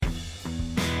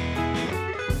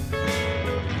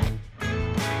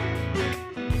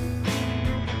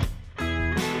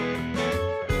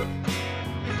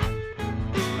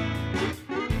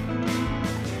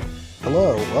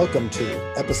Hello, welcome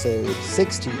to episode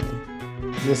 16.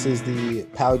 This is the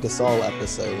Pau Gasol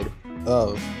episode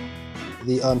of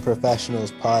the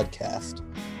Unprofessionals Podcast.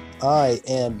 I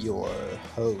am your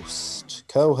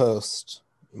co-host,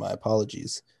 my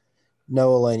apologies,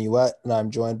 Noah Lanouette, and I'm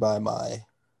joined by my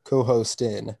co-host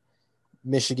in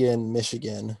Michigan,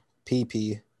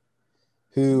 PP,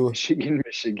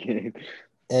 Michigan.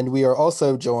 And we are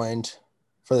also joined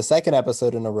for the second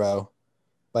episode in a row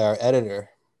by our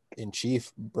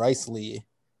editor-in-chief, Bryce Lee,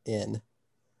 in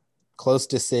close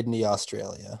to Sydney,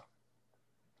 Australia.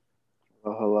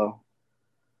 Oh, hello.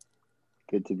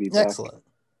 Good to be back. Excellent.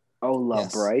 Hola,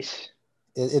 Yes. Bryce.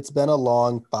 It's been a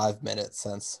long 5 minutes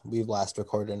since we've last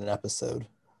recorded an episode,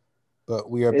 but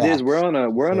we are back. It is. We're on a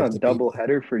double people.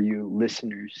 header for you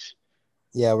listeners.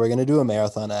 Yeah, we're going to do a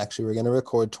marathon, actually. We're going to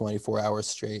record 24 hours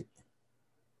straight.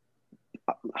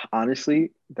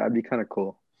 Honestly, that'd be kind of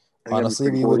cool. Honestly,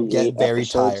 we would get very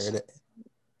tired,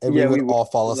 and we would all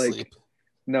fall asleep.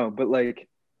 No, but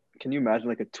can you imagine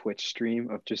a Twitch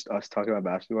stream of just us talking about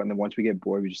basketball, and then once we get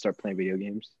bored, we just start playing video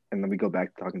games, and then we go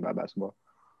back to talking about basketball?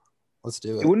 Let's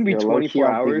do it. It wouldn't be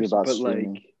 24 hours, but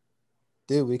streaming.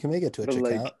 Dude, we can make a Twitch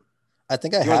account. I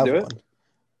think I you have wanna do one. it?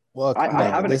 Well, I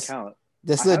have an account.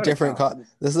 This is a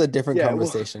different Yeah,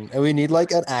 conversation, and we need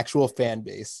an actual fan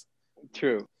base.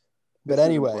 True. But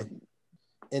anyway,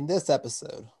 in this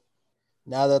episode,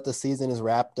 now that the season is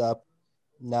wrapped up,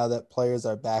 now that players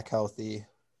are back healthy,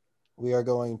 we are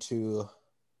going to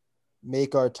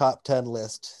make our top 10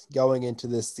 list going into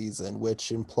this season,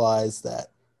 which implies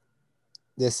that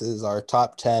this is our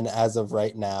top 10 as of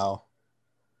right now.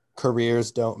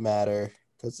 Careers don't matter,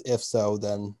 because if so,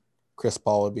 then Chris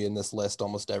Paul would be in this list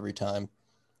almost every time.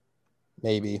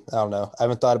 Maybe. I don't know. I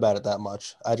haven't thought about it that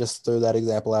much. I just threw that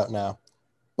example out now.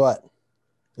 But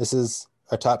this is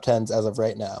our top 10s as of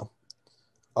right now.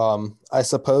 I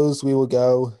suppose we will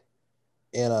go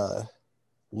in a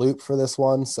loop for this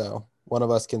one. So one of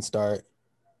us can start,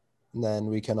 and then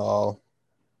we can all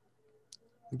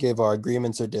give our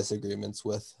agreements or disagreements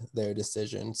with their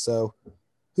decision. So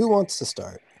who wants to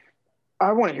start?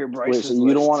 I want to hear Bryce's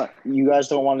Wait, so list. you guys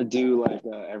don't want to do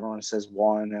everyone says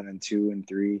 1 and then 2 and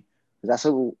 3? That's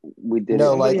what we did.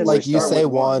 No, Somebody like has to you start say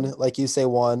with one, one. like you say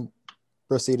one,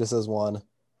 Prasiddha says 1,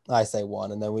 I say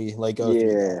 1, and then we go through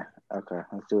that. Okay,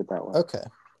 let's do it that way. Okay.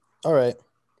 All right.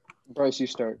 Bryce, you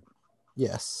start.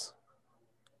 Yes.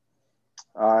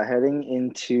 Heading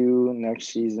into next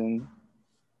season,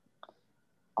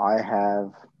 I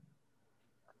have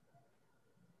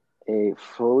a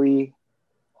fully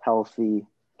healthy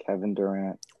Kevin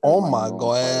Durant. Oh my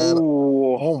God.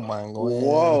 Ooh. Oh my God.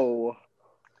 Whoa.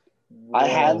 I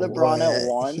had Whoa. LeBron at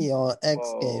 1 He on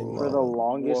X game for the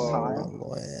longest time.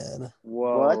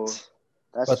 Whoa. But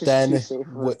that's But just then too safe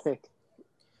of a pick.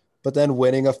 But then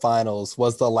winning a finals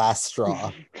was the last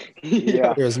straw.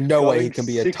 Yeah. There's no way he can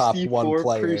be a Going top 1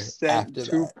 player 64% after that.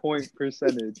 2-point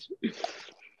percentage.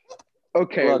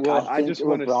 Okay, Look, well, I I just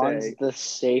want to LeBron's say the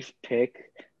safe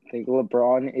pick. I think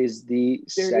LeBron is the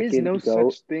there second is no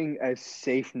GOAT. such thing as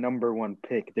safe number 1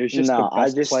 pick. There's just No,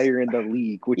 the best player in the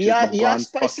league, which is LeBron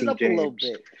spice it fucking up James. a little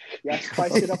bit. Yeah,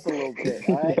 spice it up a little bit.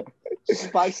 All right,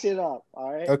 spice it up.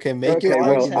 All right. Okay, make your Okay,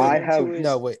 well, argument. I have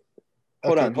No, wait.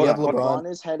 Hold Okay, on, do you have hold on.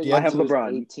 LeBron? is heading I have into his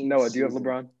LeBron. 18th Noah, do you have season.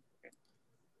 LeBron?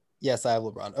 Yes, I have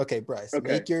LeBron. Okay, Bryce,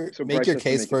 Okay, make your so Bryce has to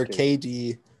case make for his case.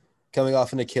 KD coming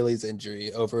off an Achilles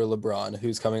injury over LeBron,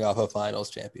 who's coming off a finals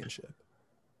championship.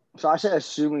 So I said,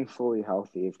 assuming fully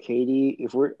healthy.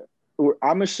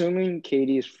 I'm assuming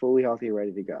KD is fully healthy,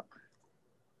 ready to go.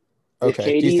 If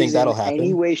Okay, KD do you think is that'll in happen?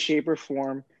 any way, shape, or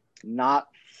form not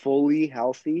fully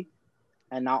healthy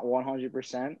and not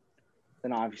 100%,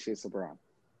 then obviously it's LeBron.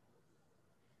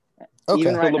 Okay.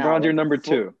 Even So right LeBron's now, your number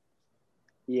 2.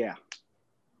 Yeah.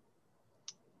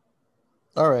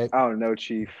 All right. I don't know,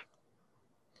 Chief.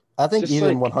 I think Just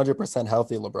even 100%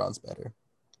 healthy, LeBron's better.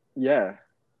 Yeah,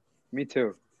 me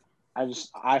too.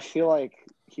 I feel like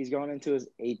he's going into his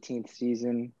 18th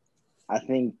season. I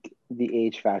think the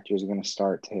age factor is going to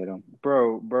start to hit him.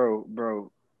 Bro.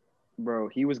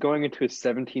 He was going into his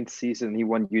 17th season. He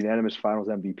won unanimous finals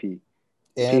MVP.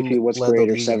 And PP, what's led the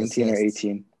greater, league in 17 or assists.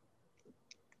 18?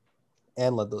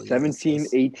 And led the league in 17,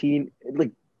 assists. 18.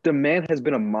 Like, the man has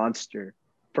been a monster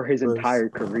for his For entire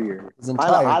career. His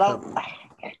entire career.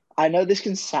 I know this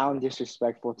can sound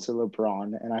disrespectful to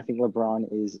LeBron, and I think LeBron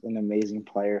is an amazing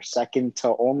player, second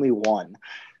to only one.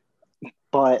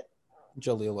 But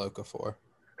Jahlil Okafor.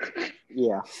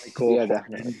 yeah, Cool. yeah,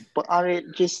 definitely. But I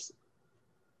mean, just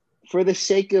for the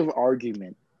sake of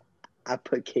argument, I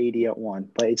put KD at 1.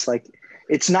 But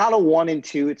it's not a 1 and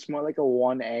 2. It's more like a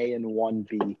 1A and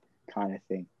 1B kind of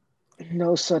thing.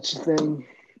 No such thing.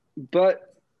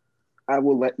 But I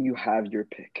will let you have your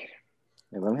pick.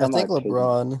 Yeah, let me I have my think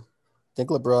opinion.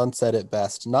 LeBron said it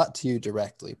best, not to you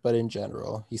directly, but in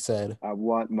general. He said, I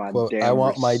want my quote, I damn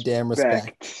want my damn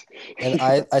respect. And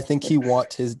I think he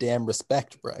want his damn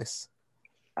respect, Bryce.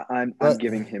 I'm But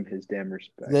giving him his damn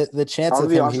respect. the chance I'll of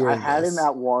be him honest, I hearing had him this,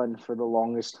 at 1 for the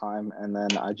longest time, and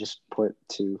then I just put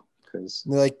 2 because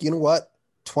they're like, you know what?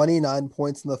 29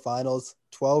 points in the finals,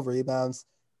 12 rebounds,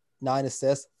 9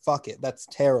 assists. Fuck it. That's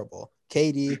terrible.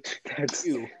 KD, That's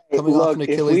you coming off an look,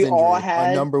 Achilles injury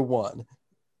on number 1.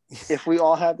 if we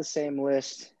all had the same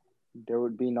list, there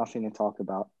would be nothing to talk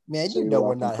about. Man, So you you're know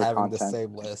we're welcome not for having the content.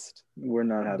 same list. we're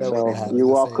not having No, the we're So not same. having you're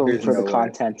the same welcome There's for list. the no way.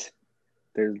 content.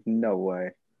 There's no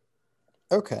way.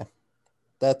 Okay.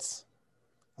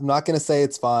 I'm not going to say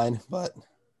it's fine, but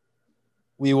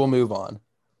we will move on.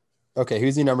 Okay,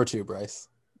 who's your number 2, Bryce?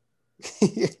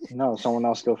 No, someone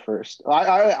else go first.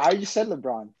 I just said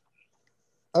LeBron.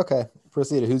 Okay,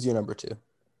 Prasiddha, who's your number 2?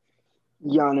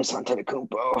 Giannis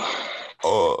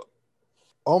Antetokounmpo.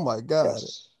 Oh my God.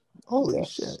 Yes. Holy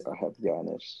Yes, shit. I have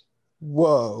Giannis.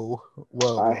 Whoa.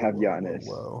 I have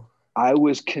Giannis. I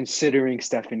was considering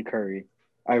Stephen Curry.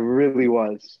 I really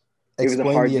was. It was a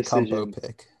Explain hard the Acampo decision.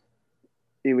 pick.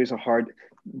 It was a hard,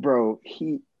 bro.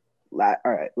 All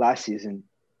right, last season,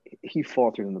 he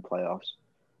faltered in the playoffs,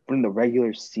 but in the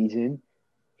regular season,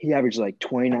 he averaged like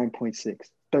 29.6,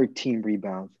 13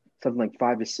 rebounds, something like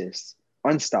 5 assists,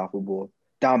 unstoppable,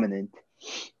 dominant,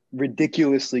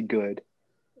 ridiculously good.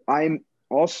 I'm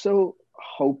also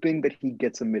hoping that he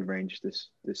gets a mid range this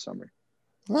summer.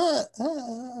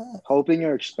 Hoping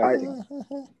or expecting.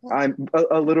 I'm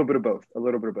a little bit of both. A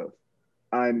little bit of both.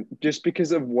 I'm just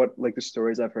because of what like the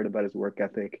stories I've heard about his work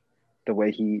ethic, the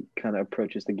way he kind of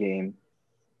approaches the game,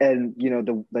 and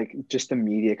the like just the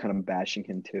media kind of bashing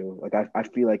him too. Like I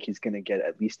feel like he's gonna get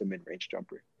at least a mid range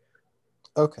jumper,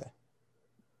 Okay.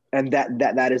 and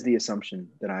that is the assumption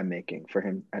that I'm making for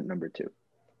him at number 2.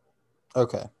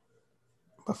 Okay.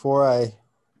 Before I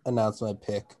announce my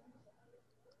pick,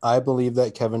 I believe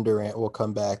that Kevin Durant will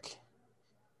come back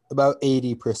about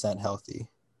 80% healthy.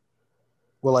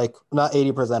 Well, like not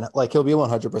 80%, like he'll be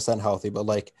 100% healthy, but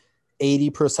like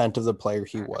 80% of the player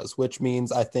he was, which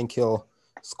means I think he'll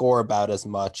score about as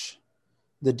much.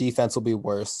 The defense will be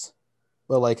worse,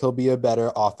 but like he'll be a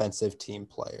better offensive team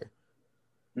player.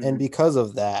 Mm-hmm. And because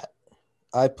of that,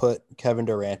 I put Kevin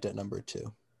Durant at number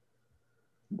 2.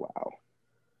 Wow.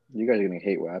 You guys are gonna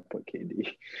hate where I put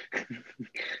KD.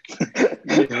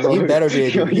 He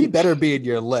better be in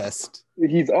your list.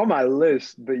 He's on my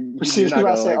list, but you're not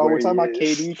gonna like we're where talking about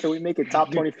he is. KD. Can we make it top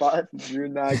 25? You're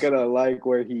not gonna like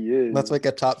where he is. Let's make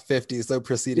a top 50 so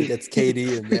Prasiddha gets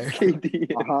KD in there. KD.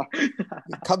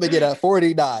 Coming in at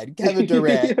 49, Kevin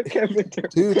Durant. Kevin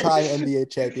Durant. 2-time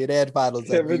NBA champion and finals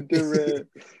MVP.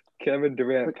 Kevin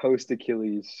Durant post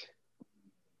Achilles.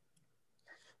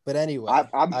 But anyway,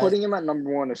 I'm putting him at number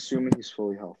 1, assuming he's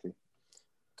fully healthy.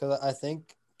 Because I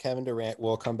think Kevin Durant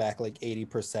will come back like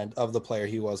 80% of the player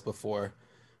he was before.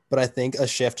 But I think a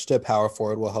shift to power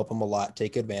forward will help him a lot,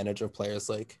 take advantage of players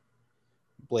like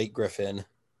Blake Griffin.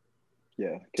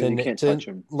 Yeah, because you can't touch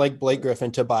him. Like Blake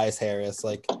Griffin, Tobias Harris,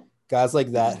 like guys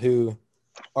like that who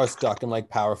are stuck in like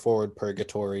power forward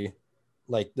purgatory,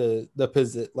 like the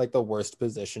worst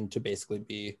position to basically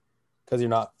be, because you're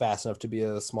not fast enough to be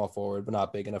a small forward, but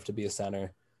not big enough to be a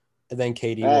center. And then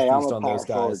KD will feast on those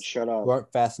guys forward. Shut up. who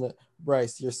aren't fast enough.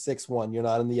 Bryce, you're 6'1". You're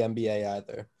not in the NBA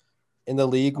either. In the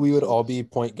league, we would all be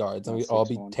point guards and we'd all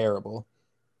be terrible.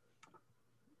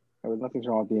 Nothing's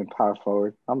wrong with being power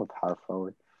forward. I'm a power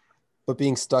forward. But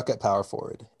being stuck at power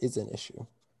forward is an issue.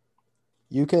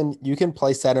 You can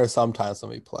play center sometimes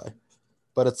when we play,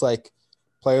 but it's like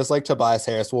players like Tobias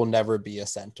Harris will never be a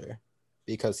center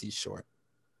because he's short,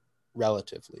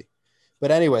 relatively.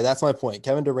 But anyway, that's my point.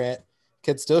 Kevin Durant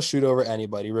can still shoot over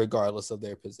anybody regardless of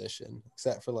their position,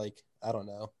 except for like, I don't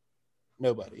know,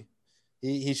 nobody.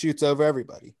 He shoots over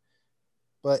everybody.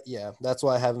 But yeah, that's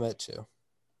why I have him at 2.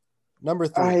 Number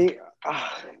 3.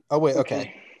 Oh wait,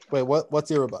 okay. Wait, what's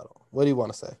your rebuttal? What do you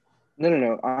want to say?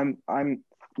 No. I'm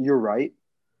you're right,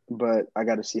 but I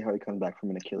got to see how he comes back from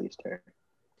an Achilles tear.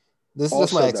 This is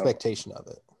just my expectation of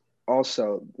it.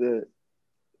 Also,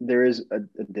 there is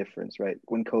a difference, right?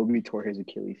 When Kobe tore his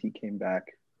Achilles, he came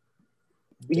back.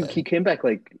 He came back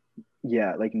like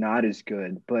not as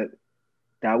good, but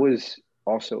that was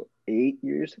also 8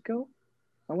 years ago.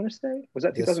 I want to say, was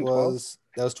that 2012?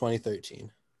 That was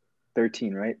 2013.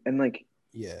 13, right? And like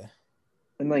yeah,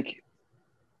 and like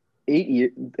 8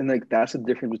 years, and like that's the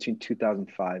difference between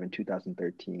 2005 and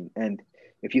 2013. And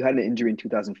if you had an injury in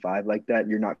 2005 like that,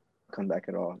 you're not come back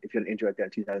at all. If you had an injury like that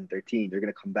in 2013, they're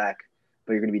going to come back,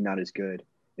 but you're going to be not as good.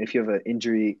 And if you have an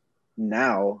injury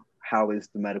now, how is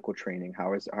the medical training?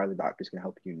 How are the doctors going to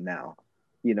help you now?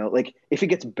 You know, like if it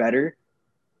gets better,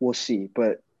 we'll see.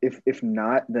 But if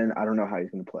not, then I don't know how he's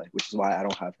going to play, which is why I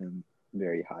don't have him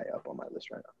very high up on my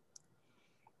list right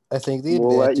now. I think the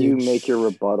We'll advantage. let you make your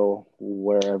rebuttal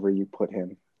wherever you put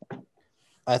him.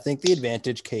 I think the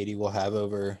advantage Katie will have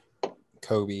over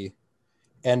Kobe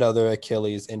and other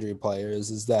Achilles injury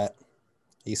players is that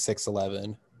he's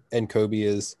 6'11", and Kobe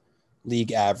is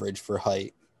league average for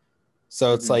height.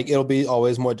 So it's like it'll be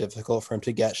always more difficult for him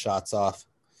to get shots off,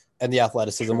 and the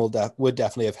athleticism would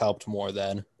definitely have helped more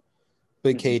then.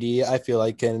 But KD, I feel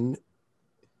like can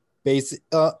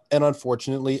and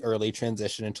unfortunately early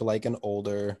transition into like an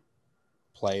older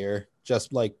player,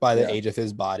 just like by the age of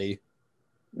his body.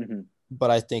 But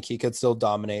I think he could still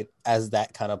dominate as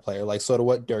that kind of player, like sort of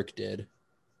what Dirk did.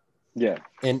 Yeah.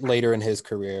 And later in his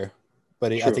career,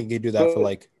 but I think he'd do that for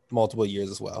like multiple years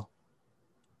as well,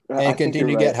 and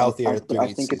continue to get healthier through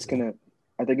each season.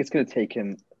 I think it's gonna take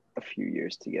him a few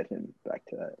years to get him back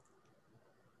to that.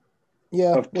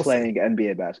 Yeah, of playing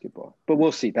NBA basketball, but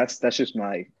we'll see. That's just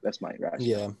my rationale.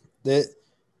 Yeah, the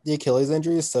Achilles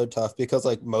injury is so tough because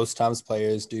like most times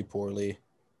players do poorly,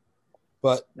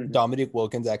 but Dominique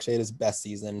Wilkins actually had his best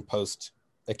season post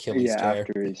Achilles tear.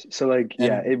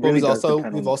 We've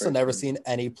also never seen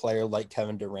any player like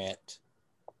Kevin Durant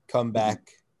come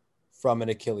back from an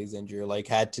Achilles injury, like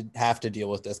have to deal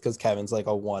with this because Kevin's like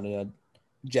a one in a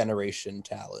generation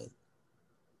talent.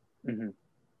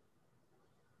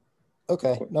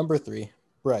 Okay, number 3,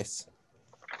 Bryce.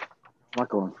 I'm not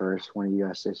going first. One of you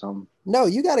guys say something. No,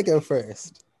 you got to go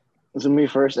first. Is it me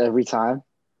first every time?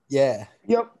 Yeah.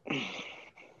 Yep.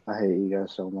 I hate you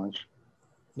guys so much.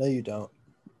 No, you don't.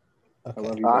 Okay. I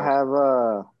love you. I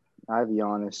have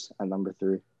Giannis at number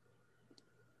 3.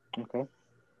 Okay.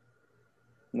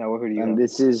 Now, who do you? And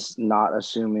this is not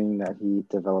assuming that he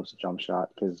develops a jump shot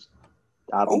because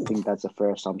I don't think that's a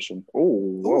fair assumption. Oh,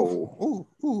 whoa.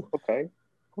 Ooh. Okay.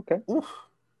 Ooh.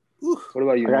 What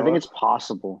about you? I think it's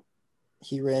possible.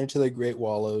 He ran into the Great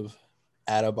Wall of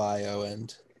Adebayo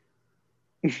and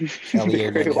I think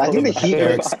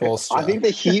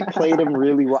the Heat played him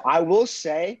really well. I will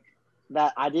say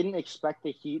that I didn't expect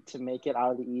the Heat to make it out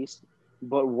of the East,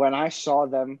 but when I saw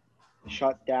them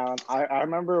shut down, I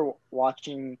remember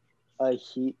watching a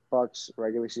Heat Bucks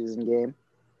regular season game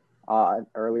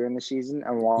earlier in the season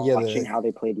and watching how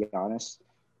they played Giannis.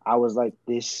 I was like,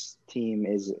 this team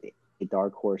is a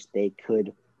dark horse. They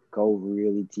could go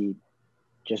really deep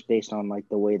just based on like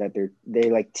the way that they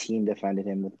like team defended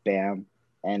him with Bam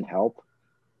and help.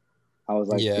 I was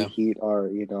like, the Heat are,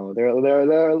 they're a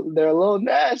little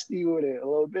nasty with it, a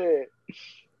little bit.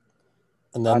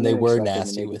 And then they were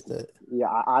nasty with it.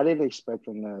 Yeah, I didn't expect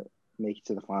them to make it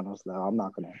to the finals, though. I'm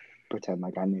not gonna pretend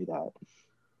like I knew that.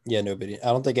 Yeah,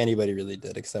 I don't think anybody really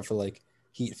did, except for like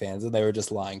Heat fans, and they were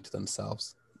just lying to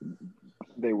themselves.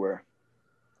 They were.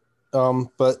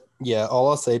 But yeah, all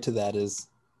I'll say to that is,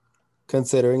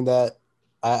 considering that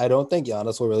I don't think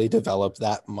Giannis will really develop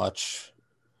that much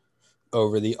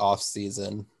over the off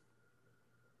season,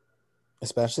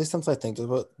 especially since I think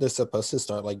they're supposed to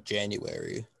start like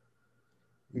January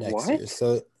next year.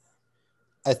 So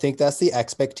I think that's the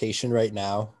expectation right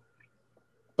now,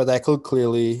 but that could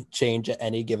clearly change at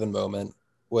any given moment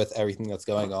with everything that's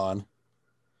going on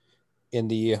in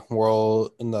the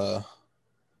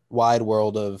wide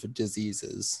world of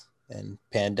diseases and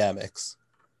pandemics.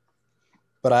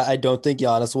 But I don't think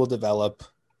Giannis will develop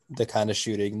the kind of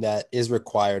shooting that is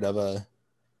required of a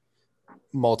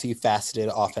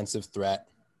multifaceted offensive threat.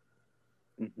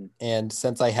 And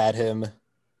since I had him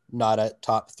not at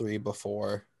top 3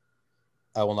 before,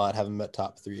 I will not have him at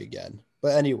top 3 again.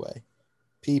 But anyway,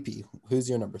 PP, who's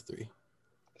your number 3?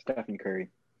 Stephen Curry.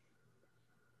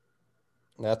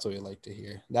 That's what we like to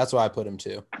hear. That's why I put him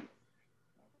too.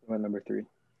 My number 3.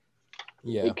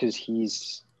 Yeah. Because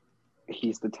he's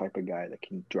the type of guy that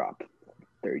can drop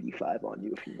 35 on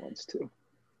you if he wants to.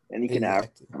 And he can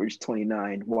average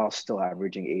 29 while still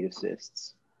averaging 8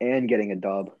 assists and getting a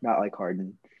dub, not like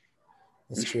Harden.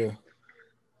 That's true.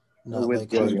 Not with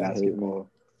good basketball.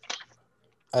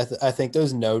 I think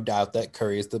there's no doubt that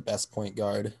Curry is the best point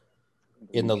guard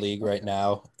in the league right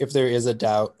now. If there is a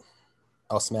doubt,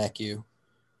 I'll smack you.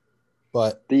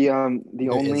 But the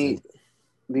only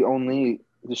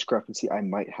discrepancy I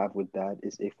might have with that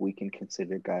is if we can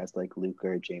consider guys like Luka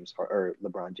or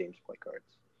LeBron James point guards.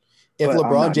 If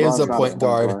LeBron James is a point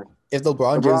guard,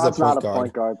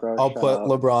 bro, I'll put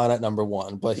LeBron at number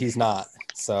 1, but he's not.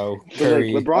 So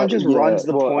Curry, LeBron just runs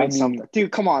the points.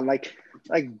 Dude, come on, like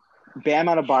Bam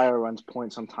Adebayo runs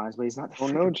point sometimes, but he's not the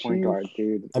point Chief. guard,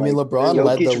 dude. I mean, LeBron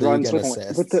led the league in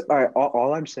assists. But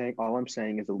all I'm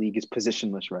saying is the league is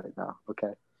positionless right now.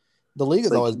 Okay. The league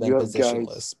has Like, always been you have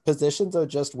positionless. Positions are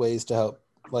just ways to help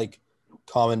like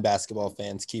common basketball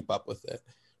fans keep up with it.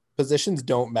 Positions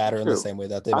don't matter in the same way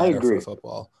that they I matter for agree.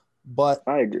 football. But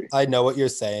I agree. I know what you're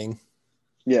saying.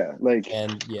 Yeah,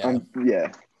 And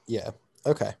yeah.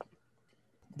 Okay.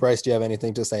 Bryce, do you have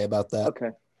anything to say about that?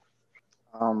 Okay.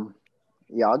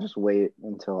 Yeah, I'll just wait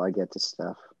until I get to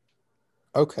Steph.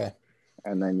 Okay.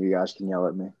 And then you guys can yell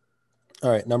at me.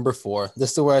 All right, number 4.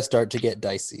 This is where I start to get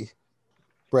dicey.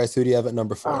 Bryce, who do you have at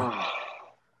number 4? I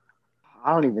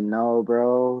don't even know,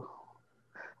 bro.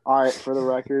 All right, for the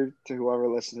record, to whoever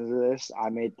listens to this, I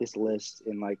made this list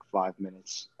in like 5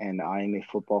 minutes, and I am a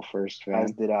football first fan.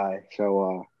 As did I.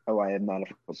 So, I am not a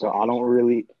football. So I don't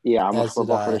really. Yeah, I'm a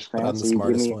football first fan. But I'm the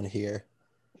smartest one here.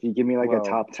 If you give me like a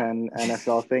top 10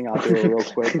 NFL thing, I'll do it real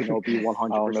quick, and it'll be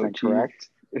 100% correct.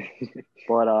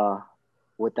 But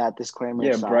with that disclaimer,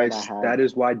 yeah, Bryce, that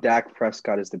is why Dak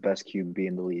Prescott is the best QB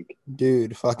in the league.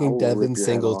 Dude, fucking Devin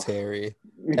Singletary.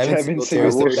 Devin Singletary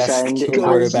is the best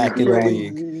quarterback in the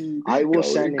league. I will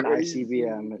send an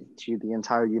ICBM to the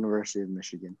entire University of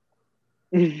Michigan.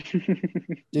 Dude,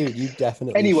 you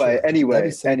definitely Anyway.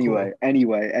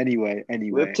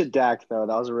 Rip to Dak, though.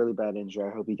 That was a really bad injury.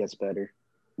 I hope he gets better.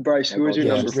 Bryce, who is your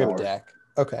number 4? Rip Dak.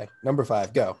 Okay, number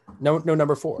 5, go. No,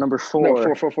 number 4. Number 4.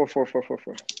 No,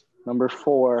 4. Number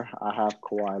 4, I have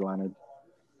Kawhi Leonard.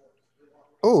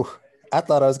 Oh, I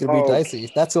thought I was going to be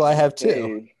dicey. That's who I have too.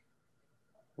 Hey.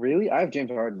 Really? I have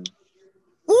James Harden.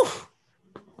 Oof.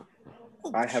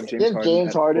 I have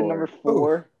James Harden number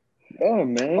 4. Oh,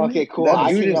 man. Okay, cool.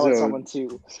 I can yell at someone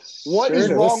too. What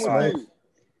is wrong with you?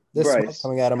 This is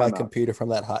coming out of my computer from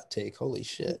that hot take. Holy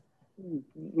shit.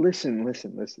 Listen.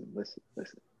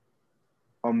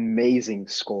 Amazing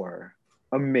scorer.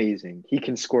 Amazing. He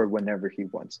can score whenever he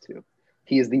wants to.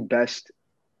 He is the best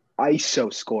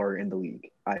ISO scorer in the league,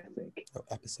 I think. Oh,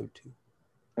 episode 2.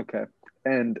 Okay.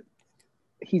 And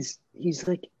he's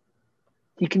like,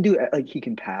 he can do, like, he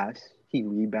can pass. He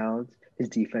rebounds. His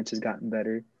defense has gotten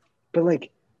better. But,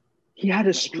 like, he had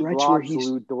a stretch where he's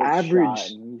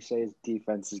averaged. And you say his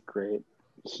defense is great.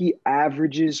 He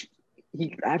averaged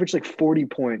like 40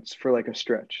 points for like a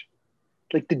stretch.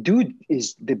 Like, the dude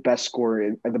is the best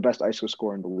scorer, the best ISO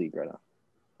scorer in the league right now.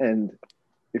 And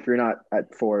if you're not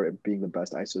at 4 being the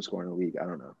best ISO scorer in the league, I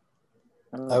don't know.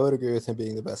 I would agree with him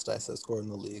being the best ISO scorer in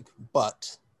the league,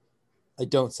 but I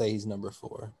don't say he's number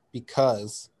 4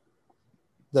 because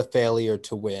the failure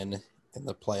to win in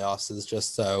the playoffs is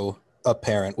just so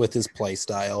apparent with his play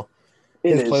style.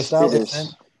 His play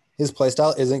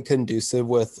style isn't conducive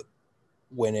with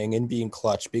winning and being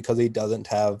clutch because he doesn't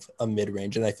have a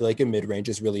mid-range, and I feel like a mid-range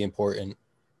is really important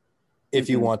if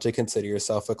you want to consider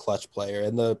yourself a clutch player.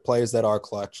 And the players that are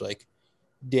clutch, like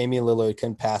Damian Lillard,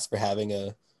 can pass for having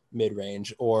a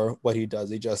mid-range, or what he does,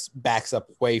 he just backs up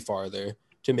way farther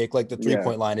to make like the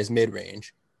 3-point line is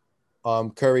mid-range.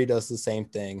 Curry does the same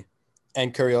thing,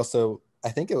 and Curry also, I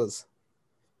think it was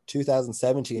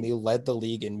 2017, he led the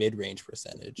league in mid-range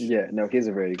percentage. Yeah, no, he's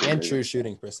a very good and true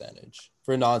shooting percentage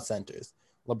for non-centers.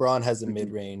 LeBron has a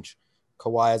mid-range.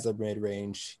 Kawhi has a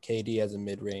mid-range. KD has a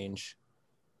mid-range.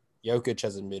 Jokic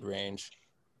has a mid-range.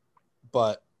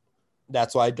 But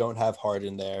that's why I don't have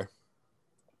Harden there.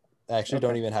 I actually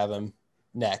don't even have him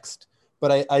next.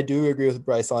 But I do agree with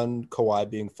Bryce on Kawhi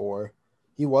being 4.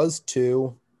 He was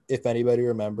 2, if anybody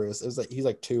remembers. It was like he's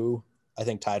like 2, I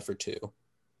think tied for 2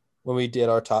 when we did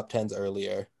our top 10s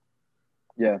earlier.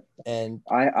 Yeah. And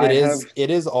it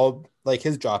is all like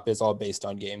his drop is all based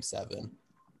on game 7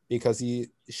 because he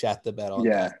shat the bed on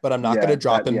that. But I'm not going to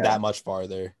drop him that much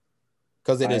farther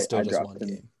because it is still just one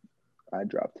game. I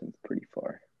dropped him pretty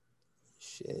far.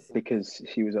 Shit. Because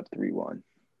he was up 3-1.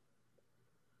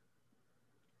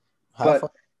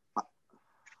 But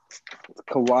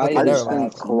Kawhi is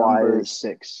number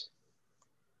 6.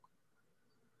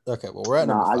 Okay, well, we're at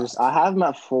number 5. I have him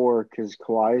at 4 because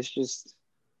Kawhi is just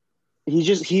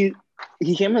he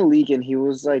came in the league and he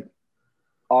was like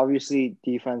obviously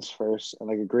defense first and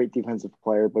like a great defensive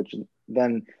player, but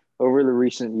then over the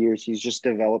recent years he's just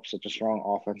developed such a strong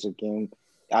offensive game.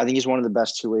 I think he's one of the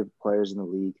best two-way players in the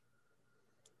league.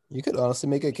 You could honestly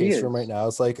make a case for him right now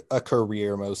as like a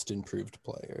career most improved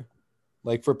player,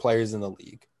 like for players in the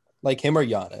league, like him or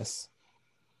Giannis.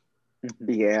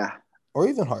 Yeah. Or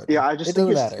even Harden. Yeah, I just it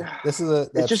doesn't matter. This is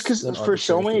it's just because for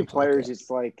so many players, it's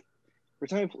like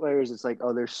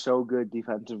oh, they're so good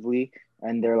defensively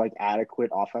and they're like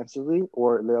adequate offensively,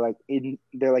 or they're like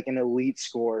an elite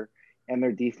scorer and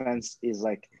their defense is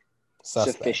like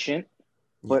sufficient.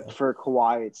 But Yeah. for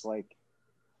Kawhi, it's like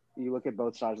you look at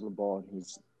both sides of the ball, and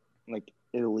he's like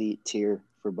elite tier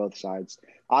for both sides.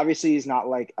 Obviously, he's not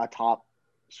like a top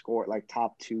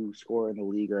 2 scorer in the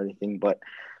league or anything, but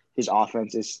his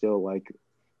offense is still like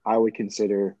I would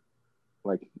consider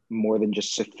like more than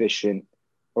just sufficient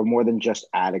or more than just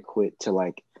adequate to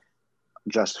like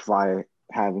justify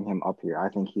having him up here. I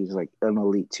think he's like an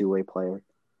elite 2-way player.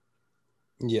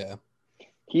 Yeah.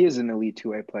 He is an elite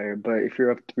 2-way player, but if you're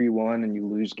up 3-1 and you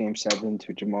lose Game 7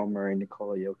 to Jamal Murray and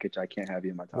Nikola Jokic, I can't have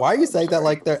you in my top Why are you five. saying that Sorry.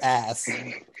 like they're ass?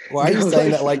 Why are you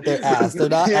saying that like they're ass? They're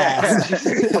not ass.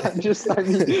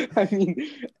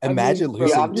 Imagine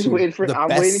losing I'm just to waiting for the I'm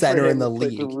best waiting for center him in the to put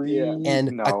league three.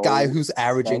 and a guy who's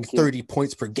averaging Second- 30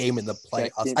 points per game in the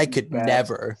playoffs. second I could best.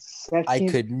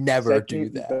 never do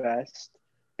Second that. best,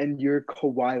 and you're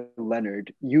Kawhi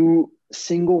Leonard. You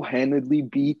single-handedly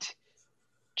beat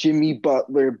Jimmy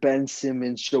Butler, Ben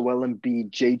Simmons, Joel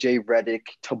Embiid, JJ Redick,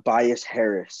 Tobias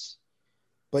Harris.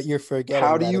 But you're forgetting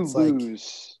How do that you it's like,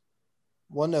 lose?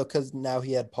 well, no, because now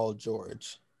he had Paul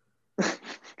George. It's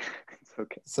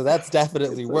okay. So that's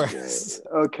definitely It's worse.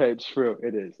 Okay, true.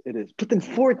 It is. But then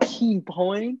 14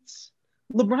 points.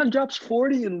 LeBron drops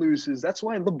 40 and loses. That's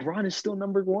why LeBron is still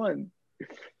number one.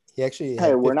 He actually had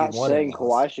Hey, we're not 51 saying and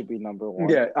lost. Kawhi should be number one.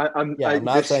 Yeah, I'm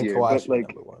not this saying year, Kawhi but should be like,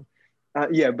 number one.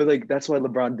 yeah, but like that's why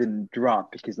LeBron didn't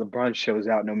drop because LeBron shows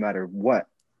out no matter what.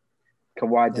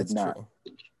 Kawhi did That's not. true.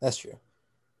 That's true.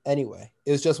 Anyway,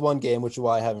 it was just one game, which is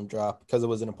why I haven't dropped because it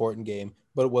was an important game,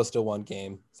 but it was still one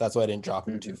game. So that's why I didn't drop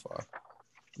him too far.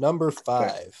 Number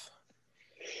 5.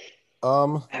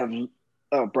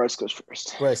 Bryce goes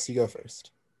first. Bryce, you go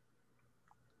first.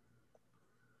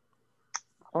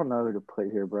 I don't know who to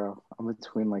put here, bro. I'm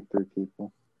between like 3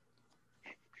 people.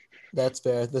 That's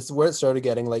fair. This is where it started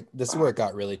getting like this is where it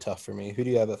got really tough for me. Who do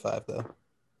you have at 5 though?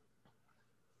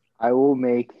 I will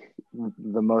make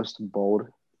the most bold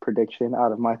prediction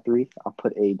out of my 3. I'll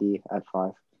put AD at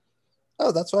 5.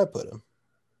 Oh, that's why I put him.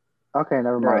 Okay,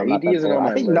 never No, mind. I'm not AD that isn't bold. on I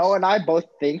my think list. Noah and I both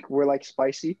think we're like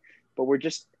spicy, but we're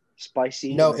just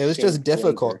spicy. No, in the it was same just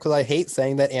difficult flavor. because I hate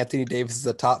saying that Anthony Davis is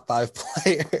a top 5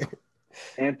 player.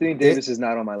 Anthony Davis is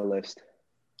not on my list.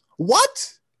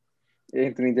 What?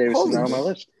 Anthony Davis Holy is not on my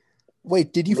list.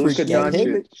 Wait, did you Luka forget him?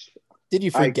 Doncic. Did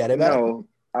you forget about him?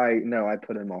 I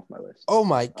put him off my list. Oh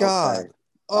my god. Okay.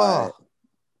 Oh,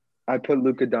 I put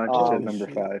Luka Doncic at number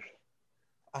shit. 5.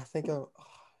 I think I'm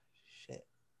shit.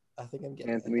 I think I'm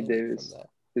getting Anthony a headache Davis from that.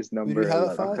 is Who number do you have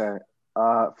at 11. 5? Okay.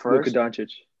 Luka First, Doncic.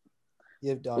 You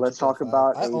have Doncic let's at talk 5.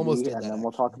 about I AD, almost did and that. then we'll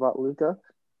actually. talk about Luka.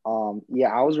 Yeah,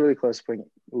 I was really close to putting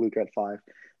Luka at 5.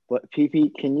 But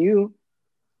PP, can you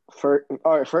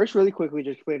first really quickly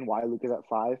just explain why Luka's at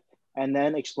 5, and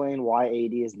then explain why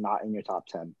AD is not in your top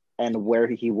 10 and where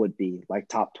he would be, like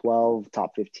top 12,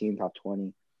 top 15, top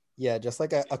 20. Yeah, just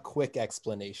like a quick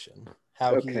explanation.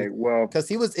 How Okay, well, because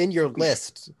he was in your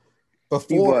list before.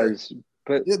 he was,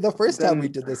 but The first time we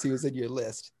then- did this, he was in your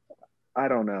list. I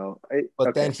don't know.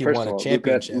 But then he won a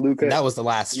championship. Luka, and that was the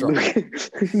last straw. no,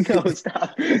 it's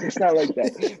not. It's not like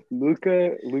that.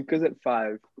 Luka's at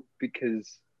 5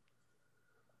 because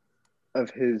of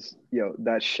his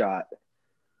that shot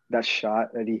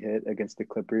that he hit against the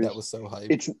Clippers. That was so hype.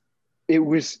 It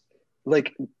was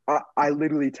like I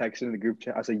literally texted in the group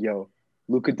chat. I was like, "Yo,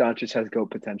 Luka Doncic has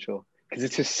GOAT potential because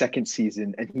it's his second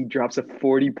season and he drops a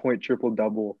 40-point triple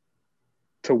double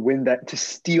to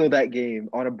steal that game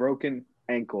on a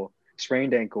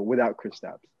sprained ankle without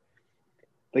Kristaps.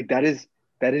 Like that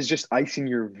is just icing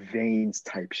your veins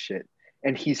type shit.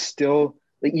 And he's still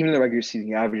like even in the regular season,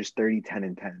 he averages 30, 10,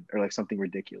 and 10 or like something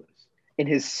ridiculous in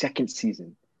his second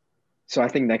season. So I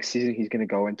think next season he's gonna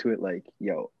go into it like,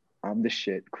 yo, I'm the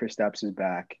shit. Kristaps is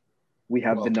back. We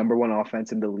have the number 1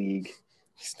 offense in the league.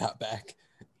 He's not back.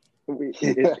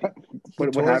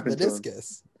 What tore happened to him?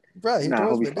 meniscus. Bro, he tore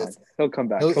He'll his be fine. meniscus. He'll come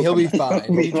back. He'll be come back.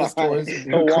 fine. He just tore his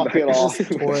He'll walk it off. He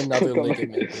just tore another He'll come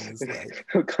ligament back. in his leg.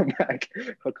 He'll come back.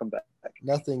 He'll come back.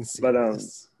 Nothing But,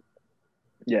 serious.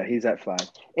 Yeah, he's at 5.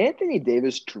 Anthony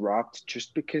Davis dropped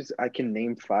just because I can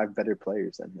name 5 better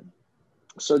players than him.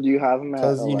 So do you have him at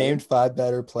Because you 11? named 5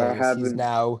 better players. have He's him-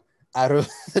 now out of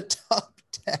the top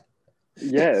 10.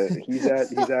 Yeah, he's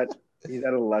at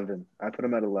 11. I put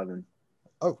him at 11.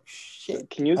 Oh shit.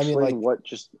 Can you I mean, explain like- what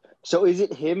just – so is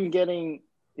it him getting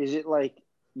 – is it like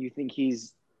you think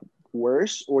he's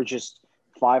worse or just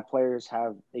 5 players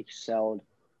have excelled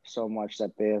so much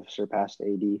that they have surpassed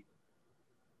AD?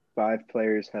 5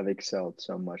 players have excelled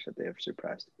so much that they have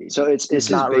surpassed AD. So it's This is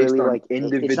not based really on like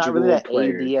individual it's not really that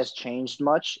players. AD has changed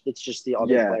much. It's just the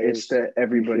other Yeah, players. it's that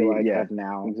everybody you feel like yeah, have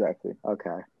now. exactly.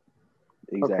 Okay.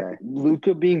 Exactly. Okay.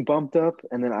 Luka being bumped up,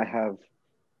 and then I have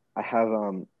I have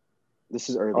this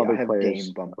is early. Other I have players.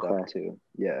 Dame bumped Okay. up too.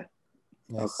 Yeah.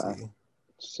 I Okay. see.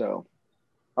 So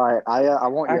All right. I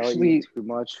won't yell at actually, you too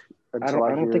much until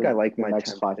I don't think I hear like the my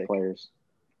next 10th 5 pick. players.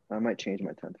 I might change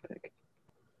my 10th pick.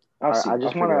 All right, See. I just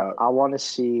I'll figure it out. I want to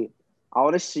see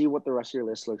what the rest of your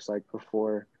list looks like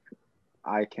before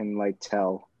I can like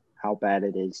tell how bad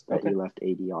it is that Okay. you left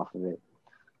AD off of it.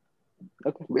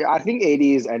 Okay. I think AD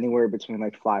is anywhere between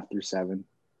like 5 through 7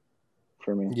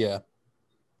 for me. Yeah.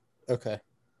 Okay.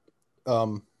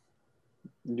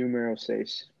 Numero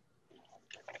 6.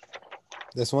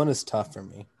 This one is tough for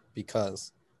me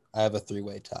because I have a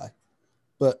 3-way tie.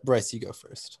 But Bryce, you go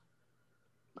first.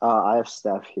 I have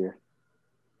Steph here.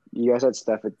 You guys had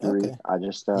Steph at 3. Okay. I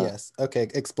just yes. Okay.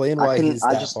 Explain why he's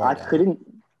that far down.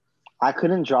 I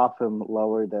couldn't drop him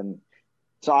lower than.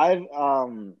 So I have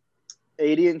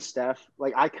 80 and Steph.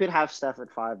 Like I could have Steph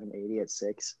at 5 and 80 at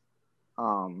 6.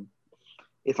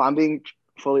 If I'm being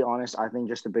fully honest, I think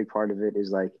just a big part of it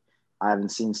is like I haven't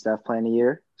seen Steph play in a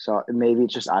year, so maybe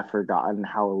it's just I've forgotten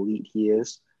how elite he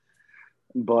is.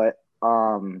 But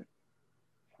I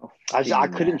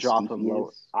couldn't drop him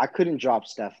low. I couldn't drop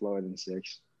Steph lower than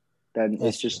 6. Then That's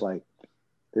it's just true. like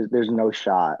there's no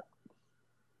shot.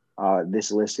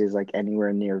 This list is like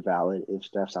anywhere near valid if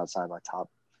Steph's outside my top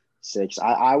 6.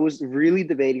 I was really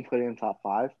debating putting him top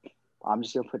 5. I'm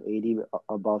just gonna put 80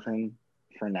 above him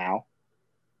for now.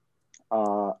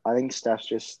 I think Steph's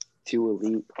just too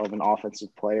elite of an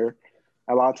offensive player.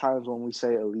 A lot of times when we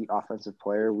say elite offensive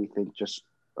player, we think just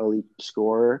elite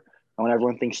scorer. And when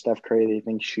everyone thinks Steph Curry, they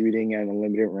think shooting and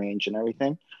limited range and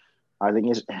everything. I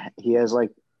think he has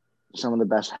like some of the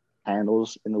best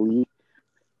handles in the league.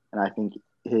 And I think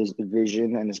his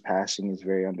vision and his passing is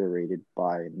very underrated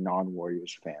by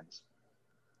non-Warriors fans.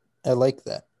 I like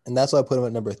that. And that's why I put him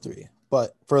at number 3.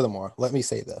 But furthermore, let me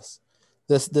say this.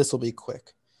 This will be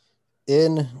quick.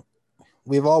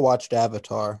 We've all watched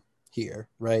Avatar here,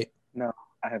 right? No,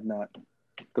 I have not.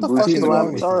 The fuck is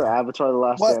wrong with you? Avatar: The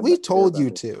Last What? We told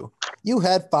you Airbender. to. You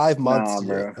had 5 months to do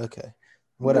bro. it. Okay.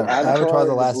 Whatever. The Avatar: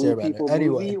 The Last Blue Airbender. People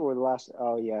Anyway. movie or the last?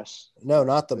 Oh yes. No,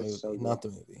 not the That's movie. so good. Not the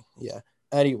movie. Yeah.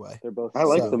 Anyway. They're both. I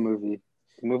like So, the movie.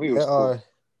 The movie was cool.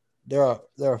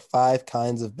 There are 5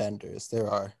 kinds of benders. There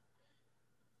are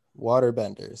water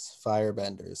benders, fire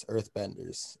benders, earth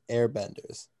benders, air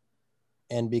benders.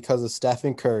 And because of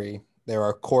Stephen Curry, there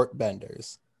are court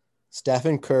benders.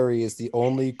 Stephen Curry is the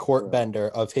only court bender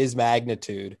of his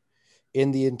magnitude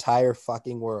in the entire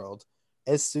fucking world.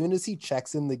 As soon as he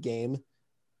checks in the game,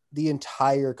 the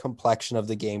entire complexion of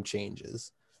the game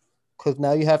changes. Because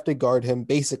now you have to guard him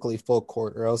basically full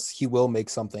court or else he will make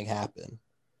something happen.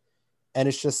 And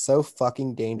it's just so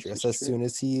fucking dangerous as soon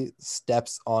as he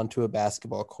steps onto a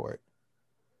basketball court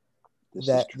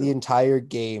that the entire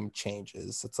game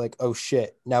changes. It's like, oh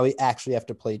shit, now we actually have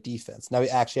to play defense. Now we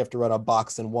actually have to run a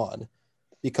box and 1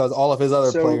 because all of his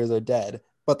other players are dead.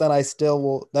 But then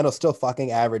he'll still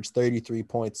fucking average 33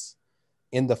 points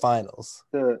in the finals.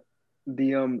 So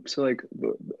like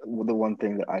the one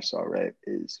thing that I saw, right,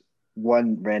 is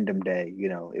one random day,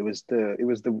 it was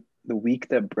the week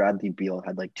that Bradley Beal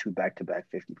had like 2 back-to-back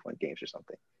 50-point games or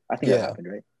something. I think that happened,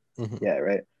 right? Mm-hmm. Yeah,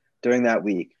 right. During that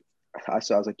week, I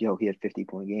was like, yo, he had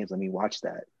 50-point games. Let me watch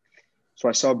that. So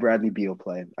I saw Bradley Beal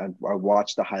play. I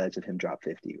watched the highlights of him drop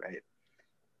 50, right?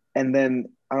 And then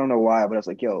I don't know why, but I was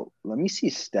like, yo, let me see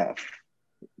Steph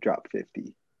drop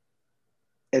 50.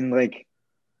 And like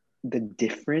the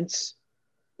difference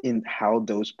in how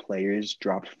those players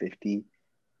dropped 50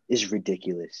 is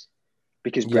ridiculous.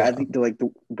 Because Bradley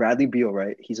Beal,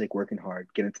 right? He's like working hard,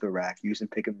 getting to the rack, using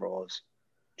pick and rolls,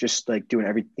 just like doing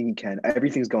everything he can.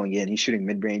 Everything's going in. He's shooting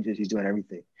mid ranges. He's doing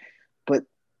everything. But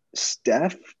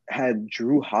Steph had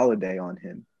Drew Holiday on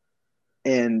him,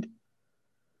 and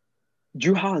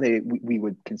Drew Holiday we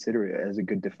would consider it as a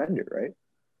good defender, right?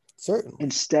 Certainly.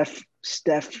 And Steph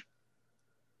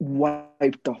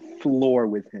wiped the floor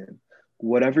with him.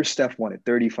 Whatever Steph wanted,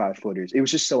 35 footers. It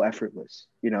was just so effortless,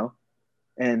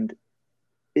 And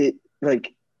it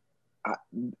like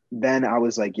then I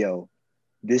was like, yo,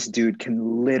 this dude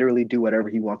can literally do whatever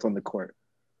he wants on the court,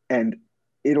 and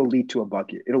it'll lead to a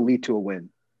bucket. It'll lead to a win.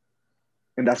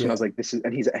 And that's when I was like, this is,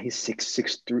 and he's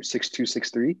 6'2",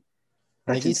 6'3".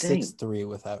 I think he's insane. 6'3"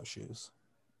 without shoes.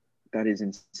 That is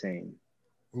insane.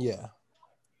 Yeah,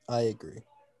 I agree.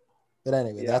 But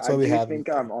anyway, that's what we have. I think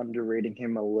I'm underrating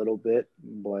him a little bit,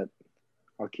 but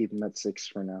I'll keep him at 6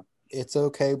 for now. It's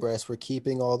okay, Bryce. We're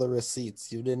keeping all the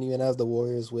receipts. You didn't even have the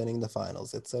Warriors winning the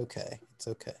finals. It's okay. It's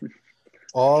okay.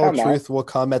 All truth will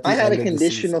come at the end of the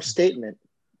season.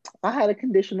 I had a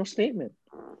conditional statement.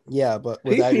 Yeah, but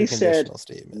without your conditional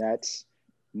statement. Nets.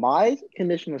 My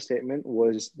conditional statement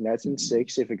was Nets in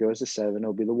 6. If it goes to 7,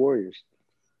 it'll be the Warriors.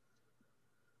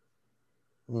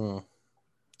 All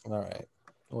right.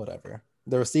 Whatever.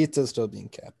 The receipts are still being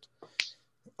kept.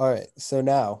 All right. So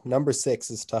now number 6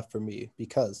 is tough for me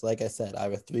because, like I said, I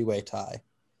have a 3-way tie.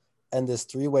 And this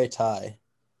 3-way tie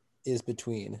is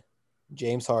between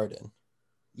James Harden,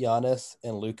 Giannis,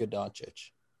 and Luka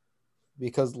Doncic.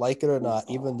 Because, like it or not,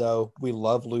 even though we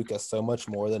love Luka so much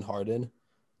more than Harden,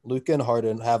 Luka and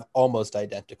Harden have almost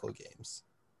identical games.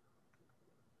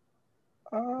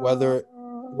 Whether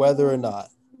or not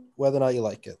you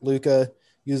like it. Luka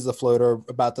uses the floater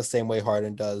about the same way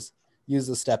Harden does, uses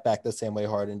the step back the same way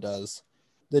Harden does.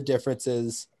 The difference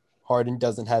is Harden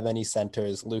doesn't have any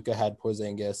centers. Luka had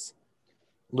Porzingis.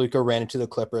 Luka ran into the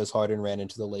Clippers. Harden ran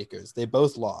into the Lakers. They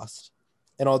both lost.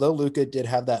 And although Luka did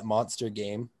have that monster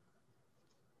game,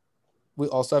 we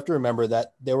also have to remember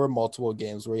that there were multiple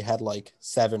games where he had like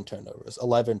 7 turnovers,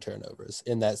 11 turnovers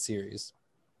in that series.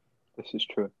 This is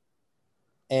true.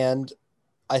 And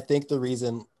I think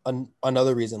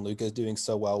another reason Luka is doing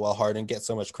so well while Harden gets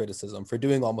so much criticism for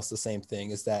doing almost the same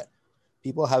thing is that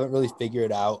people haven't really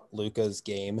figured out Luka's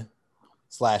game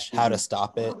 / how to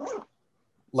stop it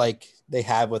like they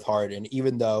have with Harden,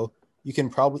 even though you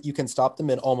can stop them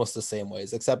in almost the same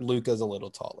ways, except Luka's a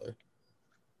little taller.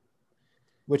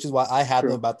 Which is why I have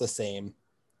them about the same.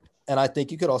 And I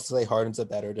think you could also say Harden's a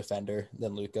better defender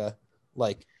than Luka.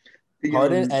 Like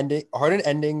Harden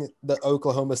ending the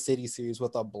Oklahoma City series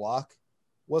with a block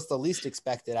was the least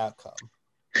expected outcome.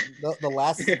 The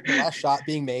last shot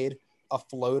being made, a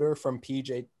floater from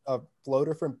PJ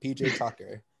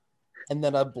Tucker, and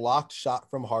then a blocked shot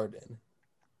from Harden.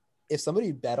 If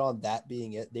somebody bet on that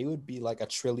being it, they would be like a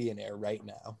trillionaire right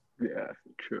now. Yeah,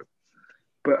 true.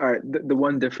 But all right, the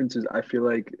one difference is I feel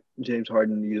like James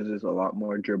Harden uses a lot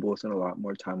more dribbles and a lot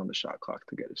more time on the shot clock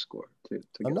to get a score.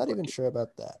 I'm not even sure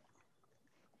about that.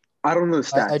 I don't know the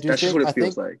stats. That's just what it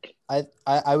feels like.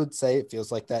 I would say it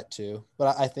feels like that too.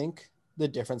 But I think the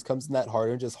difference comes in that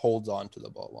Harden just holds on to the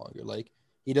ball longer. Like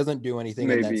he doesn't do anything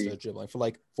and then starts dribbling for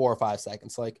like 4 or 5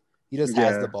 seconds. Like he just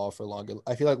has the ball for longer.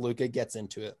 I feel like Luka gets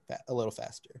into it a little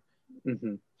faster.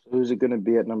 Mm-hmm. Who's it going to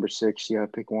be at number 6? You got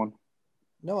to pick one.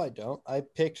 No, I don't. I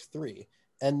picked 3.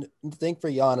 And the thing for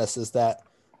Giannis is that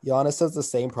Giannis has the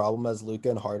same problem as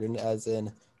Luka and Harden, as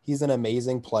in he's an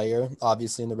amazing player,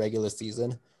 obviously in the regular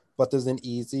season, but there's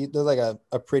like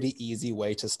a pretty easy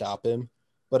way to stop him.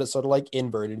 But it's sort of like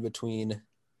inverted between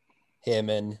him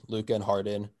and Luka and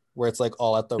Harden, where it's like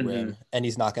all at the rim, and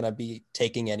he's not going to be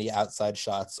taking any outside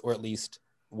shots, or at least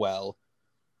well.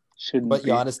 But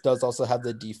Giannis does also have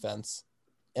the defense.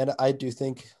 And I do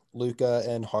think Luka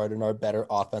and Harden are better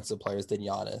offensive players than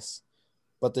Giannis.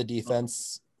 But the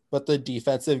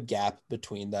defensive gap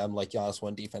between them, like Giannis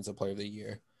won Defensive Player of the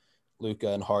Year, Luka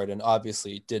and Harden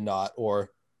obviously did not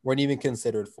or weren't even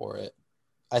considered for it.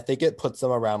 I think it puts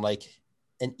them around like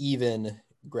an even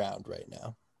ground right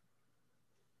now.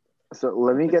 So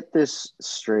let me get this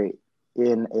straight.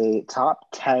 In a top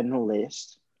 10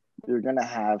 list, you're going to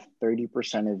have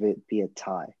 30% of it be a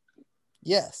tie.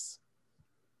 Yes.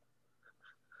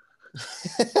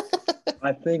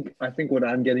 I think what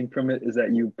I'm getting from it is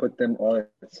that you put them all at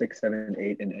 6, 7,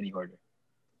 8 in any order.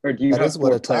 Or do you have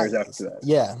 4 players after that?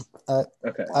 Yeah.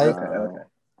 Okay.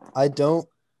 I don't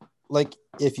like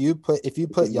if you put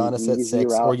Giannis at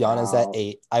 6 or Giannis at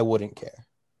 8, I wouldn't care.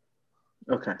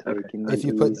 Okay. If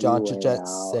you put Doncic at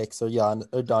 6 or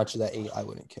Doncic at 8, I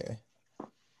wouldn't care.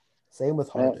 Same with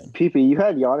Harden. PP, you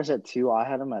had Giannis at 2. I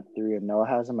had him at 3, and Noah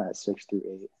has him at 6 through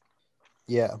 8.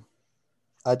 Yeah.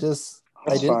 I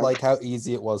didn't like how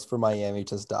easy it was for Miami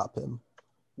to stop him.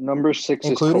 Number 6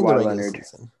 including is the Kawhi regular Leonard.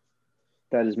 Season.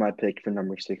 That is my pick for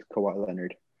number 6, Kawhi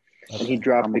Leonard. Okay. And he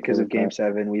dropped because of Game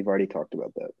 7. We've already talked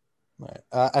about that. All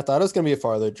right. I thought it was going to be a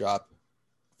farther drop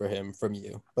for him from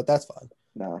you, but that's fine.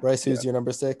 No. Bryce, who's your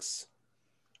number 6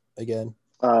 again?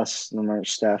 Number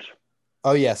Steph.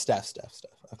 Oh, yeah, Steph.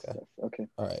 Okay.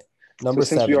 All right. Number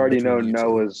 7. Since we already know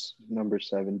Noah's number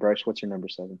 7, Bryce, what's your number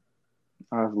 7?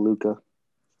 I have Luka.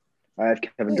 I have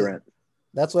Kevin Durant.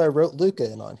 That's why I wrote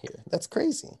Luka in on here. That's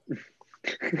crazy.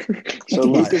 So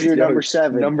Luka's your number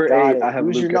 7. Number 8, I have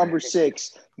Who's Luka. your number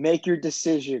 6? Make your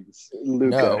decisions. Luka.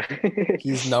 No,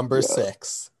 he's number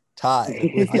 6.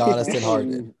 Tied with Giannis and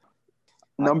Harden.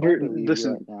 My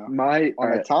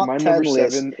top my 10 number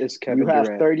list, 7 is Kevin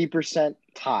Durant. Durant. You have 30%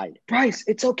 tied. Bryce,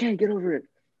 it's okay. Get over it.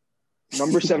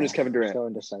 Number 7 is Kevin Durant. So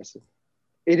indecisive.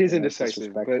 It is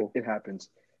indecisive, but it happens.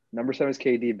 Number 7 is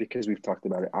KD because we've talked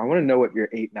about it. I want to know what your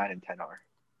 8, 9, and 10 are.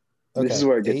 Okay. This is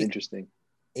where it gets interesting.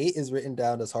 8 is written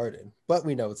down as Harden, but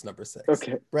we know it's number 6.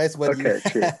 Okay. Bryce, what do you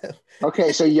true. have?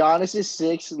 Okay, so Giannis is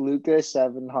 6, Luka is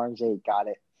 7, Harden's 8. Got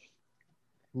it.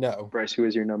 No. Bryce, who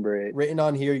is your number 8? Written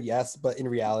on here, yes, but in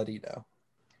reality, no.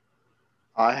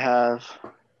 I have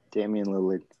Damian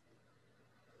Lillard.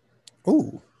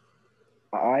 Ooh.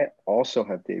 I also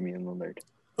have Damian Lillard.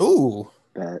 Ooh.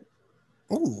 Bet.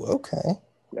 Ooh, okay.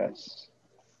 Yes.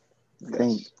 I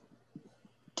think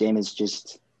Dame is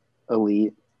just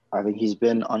elite. I think he's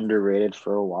been underrated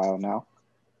for a while now.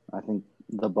 I think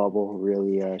the bubble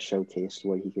really showcased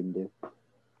what he can do.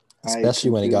 Especially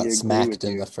when he got completely agree smacked with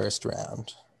in you. the first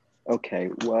round. Okay,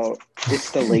 well,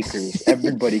 it's the Lakers.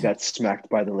 Everybody got smacked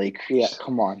by the Lakers. Yeah,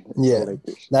 come on. It's Yeah. the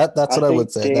Lakers. That's what I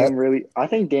would say. I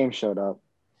think Dame showed up.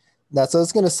 That's what I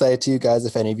was going to say to you guys.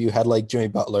 If any of you had like Jimmy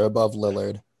Butler above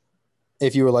Lillard,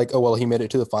 if you were like, oh, well, he made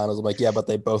it to the finals. I'm like, yeah, but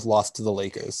they both lost to the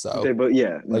Lakers. So I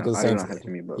do same not have thing.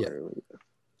 Jimmy Butler.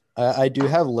 Yeah. I do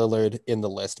have Lillard in the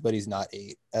list, but he's not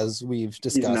 8. As we've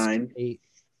discussed, He's 9.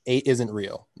 8 isn't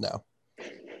real. No.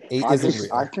 8 isn't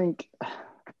real. I think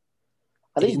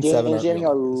 8 and 7 Dame's aren't getting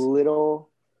real a numbers. little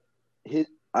his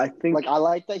I think like I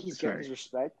like that he's getting Sorry. his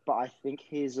respect, but I think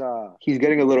his he's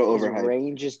getting a little his overhyped.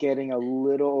 range is getting a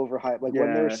little overhyped. Like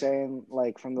when they're Yeah. saying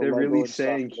like from the They're logo really and stuff,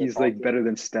 saying they're he's like talking- better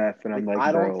than Steph, and I'm like,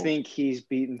 I bro. don't think he's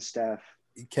beaten Steph.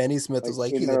 Kenny Smith was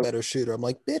like, like, he's a better shooter. I'm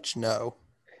like, bitch, no.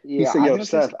 He Yeah, said, yo, know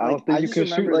Steph, some- I don't think you just can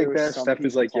shoot remember like there was that. some Steph is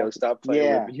people like, yo, talking- stop playing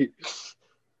Yeah. with me.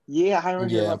 Yeah, I remember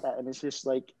hearing Yeah. about that, and it's just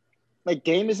like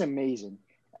Dame is amazing,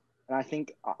 and I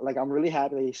think like I'm really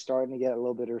happy that he's starting to get a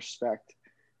little bit of respect.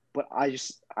 But I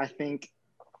think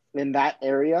in that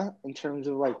area, in terms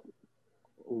of like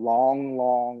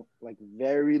long, like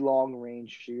very long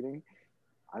range shooting,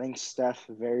 I think Steph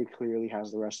very clearly has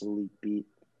the rest of the league beat.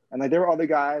 And like there were other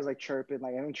guys like chirping,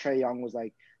 like I think Trae Young was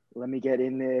like, "Let me get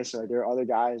in this," or there are other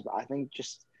guys, but I think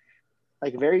just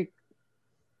like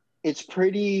it's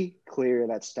pretty clear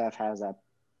that Steph has that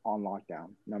on lockdown,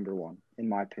 number 1, in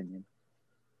my opinion.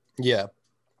 Yeah,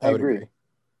 I would agree.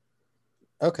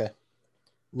 Okay.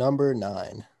 Number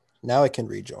 9. Now I can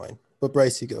rejoin. But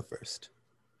Bryce, you go first.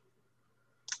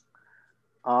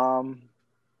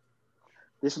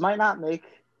 This might not make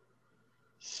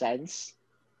sense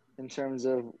in terms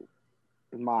of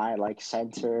my like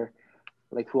center,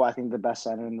 like who I think the best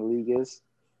center in the league is.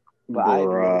 But I have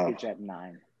Jokic at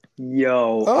 9.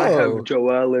 Yo, I have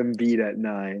Joel Embiid at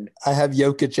 9. I have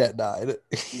Jokic at 9.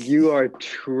 You are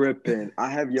tripping. I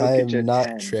have Jokic I at 10. am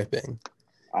not tripping.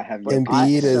 I have Jokic.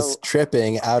 Embiid is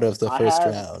tripping out of the first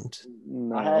round.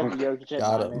 No. I have Jokic at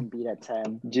Got 9, Embiid at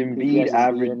 10. Embiid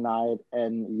average at 9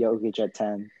 and Jokic at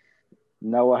 10.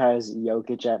 Noah has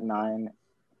Jokic at 9,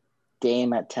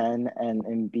 Dame at 10, and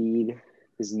Embiid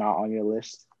is not on your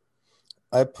list.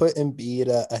 I put Embiid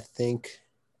at, I think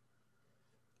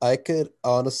I could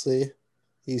honestly,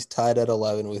 he's tied at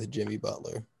 11 with Jimmy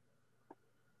Butler.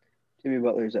 Jimmy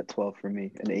Butler's at 12 for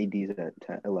me, and AD's at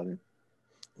 11.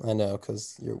 I know,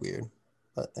 because you're weird.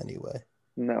 But anyway.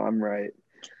 No, I'm right.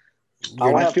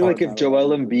 I feel like if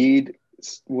Joel Embiid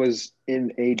was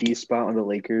in AD's spot on the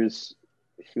Lakers,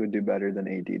 he would do better than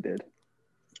AD did.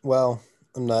 Well,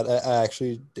 I'm not. I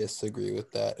actually disagree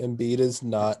with that. Embiid isn't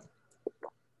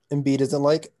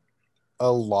like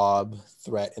a lob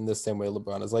threat in the same way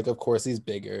LeBron is. Like, of course, he's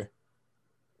bigger.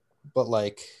 But,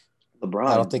 like, LeBron,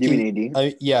 I don't think you mean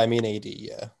AD? I mean AD,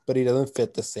 yeah. But he doesn't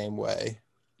fit the same way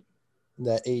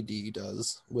that AD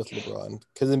does with LeBron.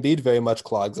 Because Embiid very much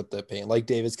clogs up the paint. Like,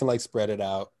 Davis can, like, spread it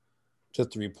out to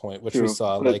 3-point, which we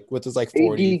saw, like, with his, like,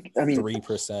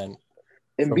 43%.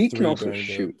 Embiid can also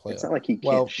shoot. It's not like he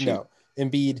can't shoot. No,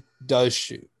 Embiid does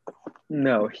shoot.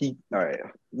 No, all right.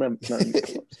 Let me pull up some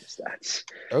stats.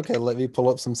 Okay, let me pull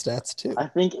up some stats too. I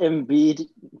think Embiid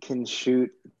can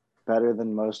shoot better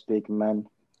than most big men.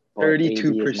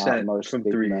 32% from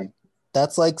 3. Men.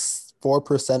 That's like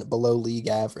 4% below league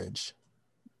average.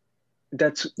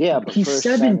 But he's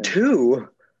 7'2".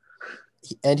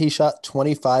 And he shot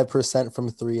 25% from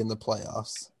 3 in the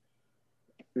playoffs.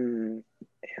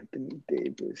 Anthony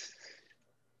Davis.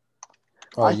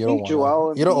 Oh, you don't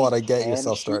want to get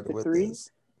yourself started with 3,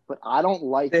 this. But I don't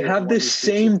like. They have the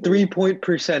same 3-point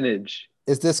percentage.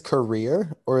 Is this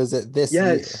career or is it this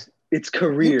year? Yes, it's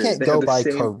career. You can't go by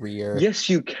career. Yes,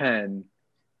 you can.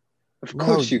 Of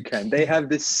course you can. They have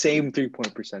the same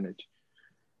 3-point percentage.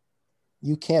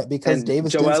 You can't because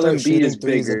Davis didn't start shooting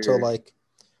threes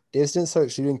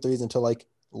until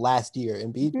last year.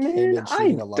 Embiid came in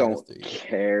shooting a lot of threes. I don't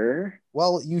care.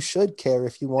 Well, you should care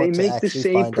if you want to actually find out the truth.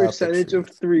 They make the same percentage of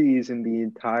threes in the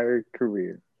entire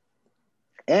career.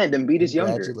 And Embiid is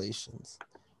younger. Congratulations.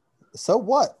 So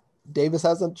what? Davis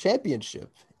has a championship.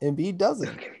 Embiid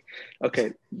doesn't.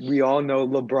 Okay, we all know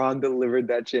LeBron delivered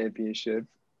that championship.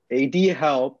 AD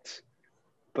helped,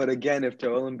 but again, if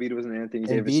Joel Embiid wasn't Anthony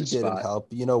Davis' Embiid didn't spot, help.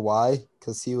 You know why?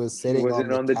 Because he was he sitting on wasn't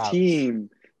the on the couch. team.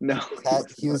 No,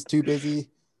 He was too busy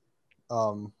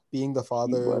being the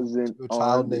father wasn't to a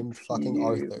child on the named fucking team.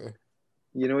 Arthur.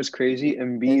 You know what's crazy?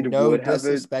 Embiid And no would have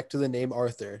disrespect to the name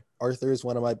Arthur. Arthur is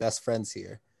one of my best friends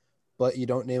here. But you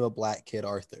don't name a black kid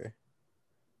Arthur.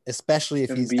 Especially if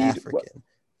he's Embiid. African.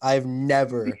 I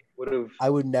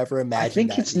would never imagine I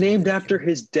think that it's being named the after name.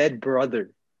 his dead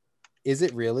brother. Is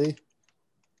it really?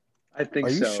 I think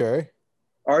Are so. you sure?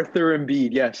 Arthur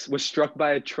Embiid, yes, was struck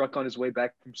by a truck on his way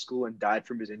back from school and died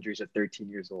from his injuries at 13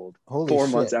 years old. Holy 4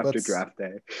 shit, months after but draft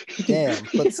day. Damn,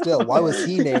 but still, why was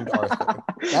he named Arthur?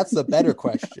 That's the better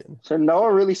question. So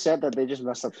Noah really said that they just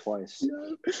messed up twice.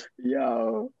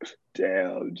 Yo,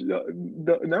 damn.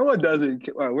 No one doesn't.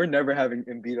 We're never having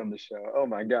Embiid on the show. Oh,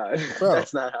 my God. Bro,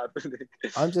 that's not happening.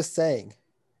 I'm just saying.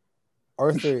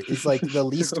 Arthur is like the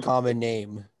least common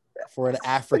name for an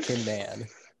African man.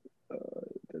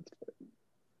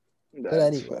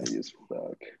 That's funny as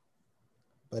fuck.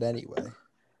 But anyway.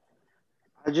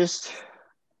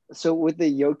 So with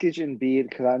the Jokic and Embiid,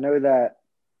 because I know that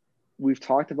we've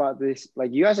talked about this,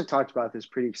 like you guys have talked about this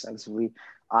pretty extensively.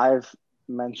 I've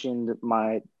mentioned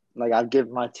I've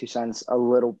given my 2 cents a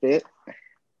little bit.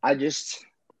 I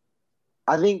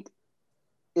think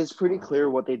it's pretty clear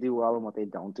what they do well and what they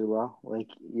don't do well. Like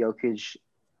Jokic,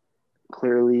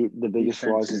 clearly the biggest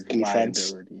flaw is his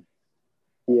defense. Liability.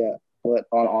 Yeah, but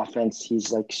on offense,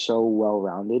 he's like so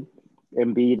well-rounded.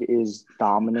 Embiid is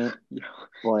dominant,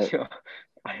 but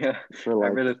I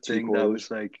read a thing that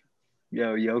was like,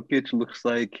 Jokic looks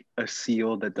like a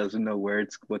seal that doesn't know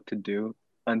what to do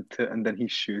and then he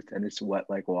shoots and it's wet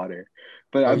like water.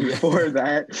 But before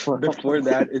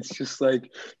that, it's just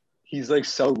like he's like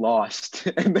so lost,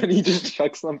 and then he just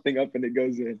chucks something up and it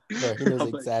goes in. Bro, he knows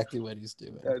exactly what he's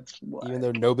doing. That's whack. Even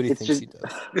though nobody thinks he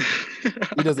does.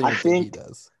 He doesn't even think he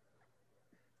does.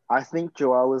 I think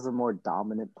Joel is a more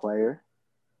dominant player,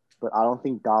 but I don't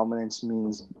think dominance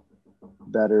means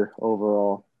better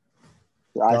overall.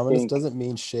 Dominance doesn't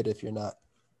mean shit if you're not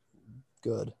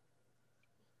good.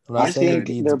 I'm not saying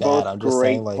Embiid's they're bad. both I'm just great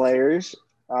saying like players.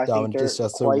 I think dominant is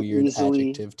just a weird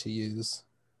adjective to use.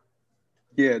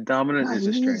 Yeah, dominant is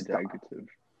a strange adjective.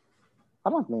 I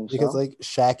don't think so. Because like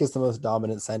Shaq is the most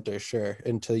dominant center, sure,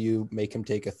 until you make him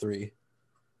take a 3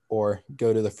 or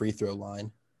go to the free throw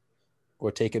line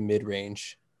or take a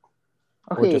mid-range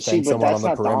or defend someone on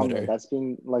the perimeter. Dominant. That's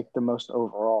being like the most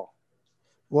overall.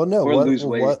 Well, no. Or lose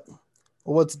weight.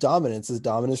 What's dominance? Is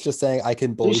dominance just saying I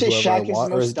can bully whoever Shaq I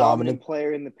want, is or is dominant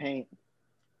player in the paint?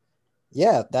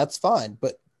 Yeah, that's fine.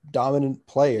 But dominant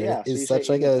player is such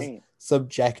like a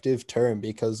subjective term,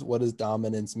 because what does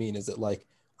dominance mean? Is it like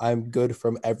I'm good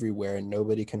from everywhere and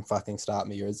nobody can fucking stop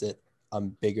me, or is it I'm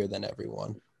bigger than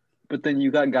everyone? But then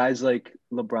you got guys like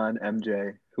LeBron,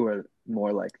 MJ, who are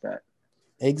more like that.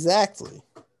 Exactly.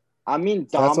 I mean,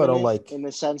 dominant that's what I don't like. In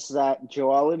the sense that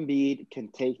Joel Embiid can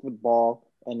take the ball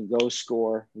and go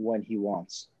score when he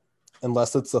wants.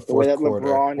 Unless it's the fourth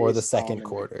quarter or the second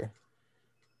quarter.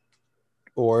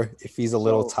 Or if he's a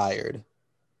little tired.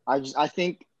 I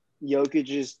think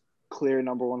Jokic's clear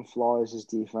number one flaw is his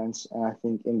defense, and I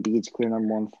think Embiid's clear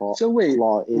number one flaw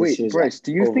is his Bryce,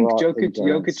 do you think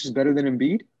Jokic is better than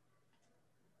Embiid?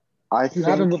 I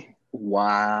think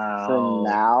wow. For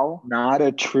now, not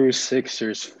a true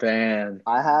Sixers fan.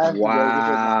 I have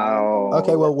wow.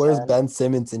 Okay, well, where's Ben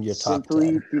Simmons in your top 10?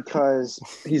 Simply because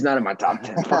he's not in my top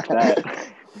 10. Fuck that.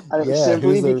 Who's a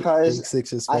big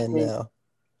Sixers fan now?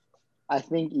 I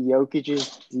think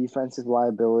Jokic's defensive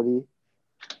liability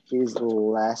is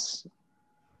less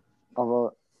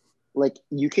of a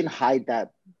you can hide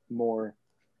that more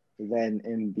than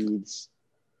Embiid's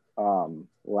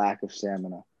lack of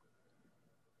stamina.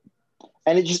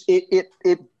 And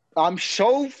I'm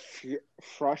so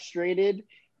frustrated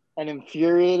and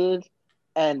infuriated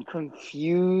and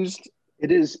confused.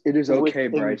 It is okay,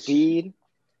 Bryce. Embiid,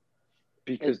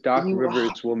 because Doc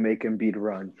Rivers will make Embiid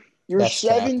run. You're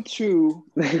 7'2",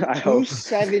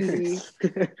 270.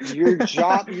 Your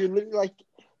job, you're literally like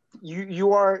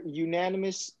you are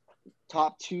unanimous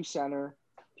top 2 center.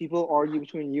 People argue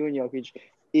between you and Jokic.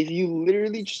 If you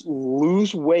literally just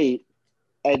lose weight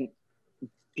and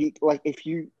I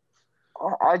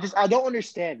don't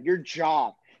understand your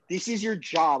job. This is your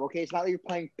job, okay? It's not like you're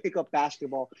playing pickup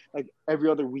basketball like every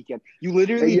other weekend. You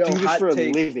literally do this for a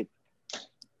living.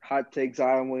 Hot take: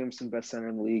 Zion Williamson, best center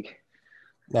in the league.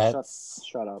 That's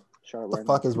shut up. Shut up What right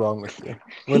the fuck now. is wrong with you?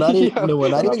 We're not even. Yo, No, we're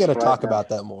not shut even up going to right talk now. about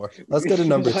that more. Let's go to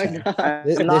number Why 10. not? I'm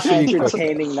This not should be quicker.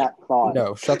 entertaining that thought.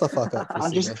 No, shut the fuck up,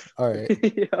 I'm just. Prasiddha. All right.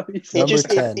 Yo, It Number just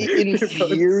 10. it You're both so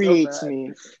infuriates bad.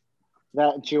 me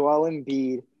that Joel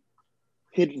Embiid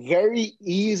could very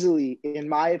easily, in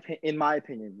my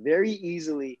opinion, very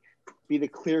easily be the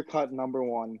clear-cut number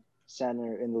one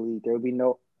center in the league. There would be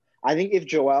no. I think if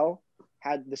Joel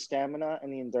had the stamina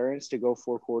and the endurance to go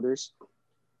 4 quarters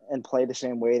and play the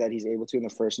same way that he's able to in the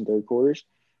first and third quarters,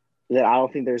 then I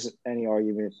don't think there's any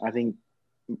argument. I think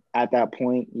at that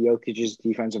point, Jokic's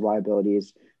defensive liability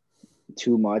is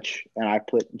too much, and I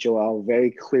put Joel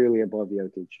very clearly above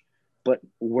Jokic. But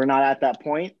we're not at that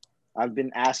point. I've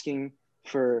been asking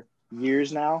for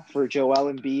years now for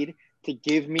Joel Embiid to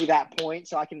give me that point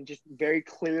so I can just very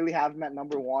clearly have him at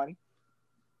number one.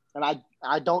 And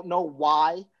I don't know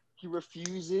why he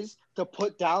refuses to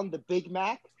put down the Big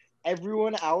Mac.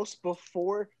 Everyone else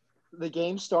before the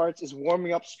game starts is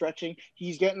warming up, stretching.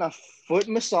 He's getting a foot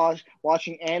massage,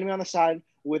 watching anime on the side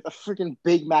with a freaking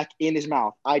Big Mac in his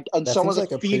mouth. And That someone's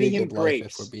seems like a feeding pretty him good life if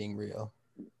grapes. we're being real.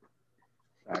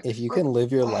 If you can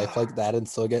live your life like that and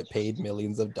still get paid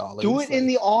millions of dollars. Do it in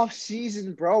the off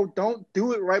season, bro. Don't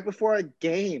do it right before a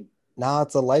game. Nah,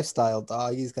 it's a lifestyle,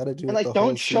 dog. He's got to do And it the don't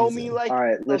whole show season. me like All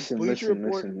right, a listen. Bleacher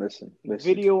Report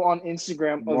video on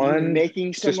Instagram of you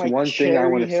making some Just like one thing I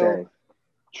want Cherry to Hill say.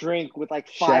 drink with like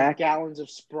 5 Shaq- gallons of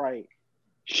Sprite.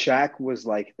 Shaq was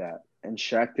like that, and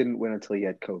Shaq didn't win until he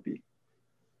had Kobe.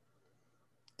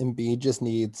 Embiid just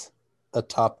needs a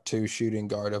top 2 shooting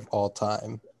guard of all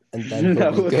time, and then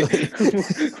he'll be good.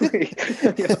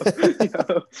 Wait,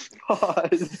 yo,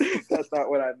 pause. That's not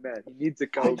what I meant. He needs a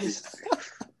Kobe.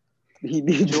 He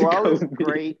needs Joel a is Kobe.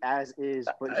 great as is,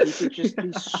 but he could just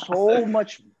be so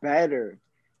much better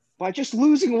by just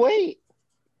losing weight.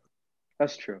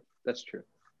 That's true.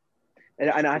 And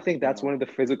I think that's one of the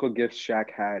physical gifts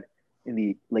Shaq had in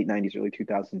the late 90s, early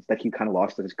 2000s that he kind of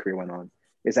lost as his career went on,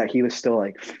 is that he was still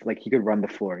like he could run the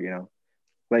floor, you know?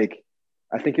 Like,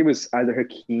 I think it was either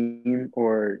Hakeem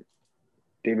or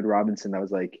David Robinson that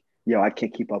was like, yo, I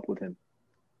can't keep up with him.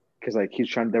 Because like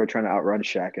they were trying to outrun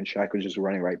Shaq, and Shaq was just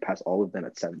running right past all of them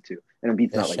at 7-2. And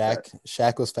Embiid's not like that.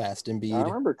 Shaq was fast. Embiid I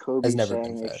remember Kobe has never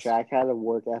saying been if fast. Shaq had a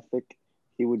work ethic,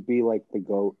 he would be like the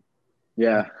GOAT.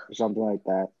 Yeah. Or something like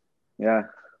that. Yeah,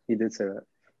 he did say that.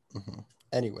 Mm-hmm.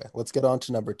 Anyway, let's get on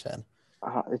to number 10.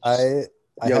 I have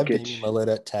Jokic. Damian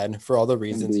Lillard at 10 for all the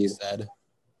reasons you Embiid. said.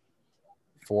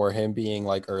 For him being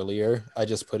like earlier, I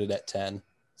just put it at 10.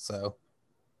 So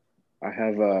I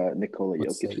have Nikola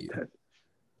What say Jokic you? at 10.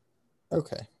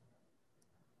 okay.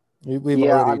 We've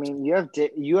Yeah, already. I mean,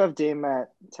 you have Dame at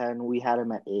 10. We had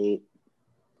him at 8.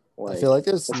 I feel like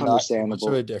there's that's not too much understandable.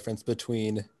 of a difference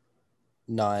between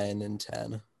 9 and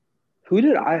 10. Who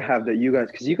did I have that you guys?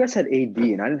 Because you guys had AD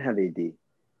and I didn't have AD.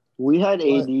 We had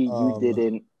What? AD. You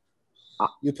didn't.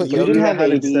 You put You Who didn't did I have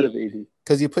have AD. instead of AD?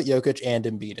 because you put Jokic and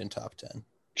Embiid in top 10.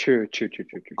 True.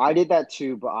 I did that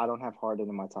too, but I don't have Harden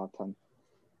in my top 10.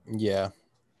 Yeah,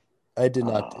 I did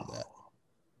not do that.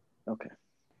 Okay.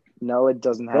 No, it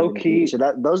doesn't have Low-key. Embiid.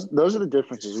 So those are the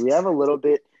differences. We have a little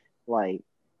bit like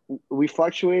we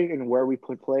fluctuate in where we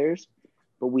put players,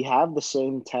 but we have the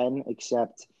same 10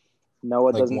 except Noah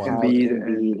Like doesn't one have Embiid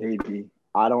Embiid. and AD.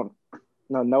 I don't.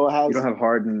 No, Noah has. You don't have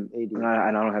Harden. AD. And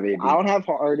I don't have AD. I don't have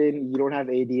Harden. You don't have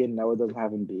AD, and Noah doesn't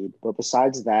have Embiid. But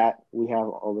besides that, we have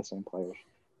all the same players.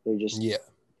 They're just Yeah.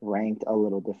 ranked a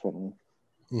little differently.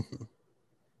 Mhm.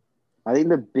 I think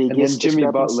the And then biggest Jimmy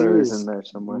discrepancy Butler is is in there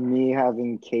somewhere. me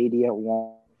having KD at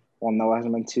 1, while Noah has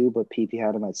him at 2, but PP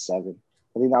had him at 7.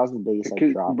 I think that was the biggest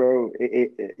drop. Bro,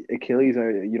 Achilles,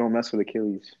 you don't mess with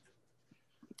Achilles.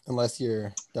 Unless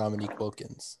you're Dominique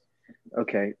Wilkins.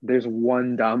 Okay, there's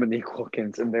one Dominique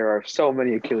Wilkins, and there are so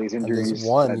many Achilles And injuries there's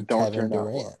one that don't Kevin turn out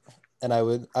Durant. well. And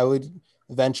I would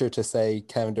venture to say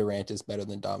Kevin Durant is better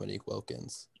than Dominique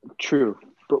Wilkins. True,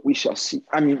 but we shall see.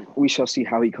 I mean, we shall see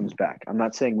how he comes back. I'm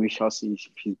not saying we shall see if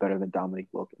he's better than Dominique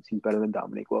Wilkins. He's better than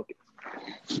Dominique Wilkins.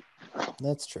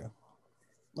 That's true.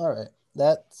 All right.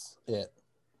 That's it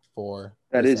for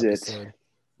That this is episode. it.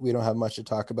 We don't have much to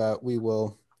talk about. We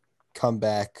will come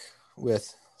back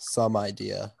with some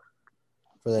idea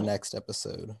for the next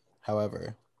episode.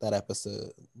 However, that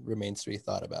episode remains to be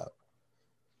thought about.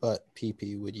 But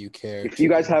PP, would you care If you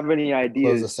guys have any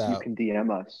ideas, us you out? can DM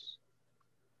us.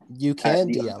 You At can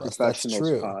the DM us. That's Unprofessionals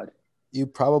true. Pod. You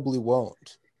probably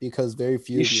won't because very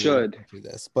few You of you should. listen to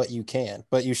this, but you can.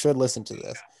 But you should listen to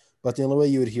this. But the only way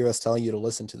you would hear us telling you to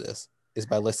listen to this is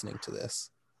by listening to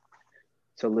this.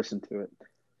 So listen to it.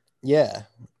 Yeah.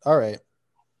 All right.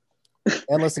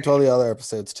 And listen to all the other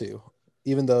episodes too.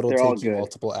 even though it'll They're all take you good.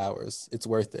 multiple hours. It's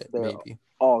worth it, They're maybe.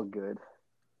 all good.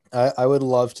 I would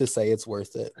love to say it's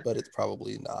worth it, but it's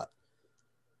probably not.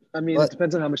 I mean, But it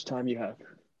depends on how much time you have.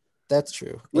 that's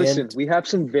true. Listen, And we have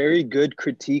some very good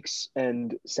critiques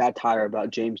and satire about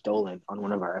James Dolan on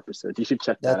one of our episodes. You should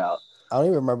check that out. I don't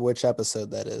even remember which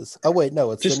episode that is. Oh wait,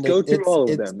 no, it's Just the go Nick. through all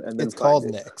of them and then It's find called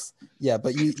it. Nick's. Yeah,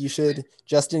 but you should,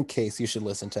 just in case, you should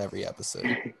listen to every episode.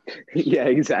 Yeah,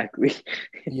 exactly.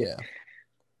 Yeah.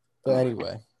 But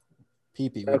anyway,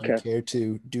 PP, would you Okay. care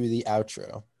to do the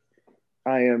outro?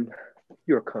 I am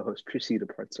your co-host, Prasiddha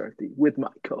Parthsarthy, with my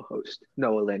co-host,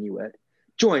 Noah Lanouette,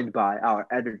 joined by our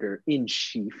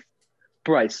editor-in-chief,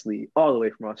 Bryce Lee, all the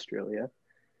way from Australia.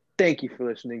 Thank you for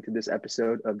listening to this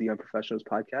episode of the Unprofessionals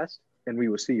Podcast, and we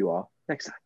will see you all next time.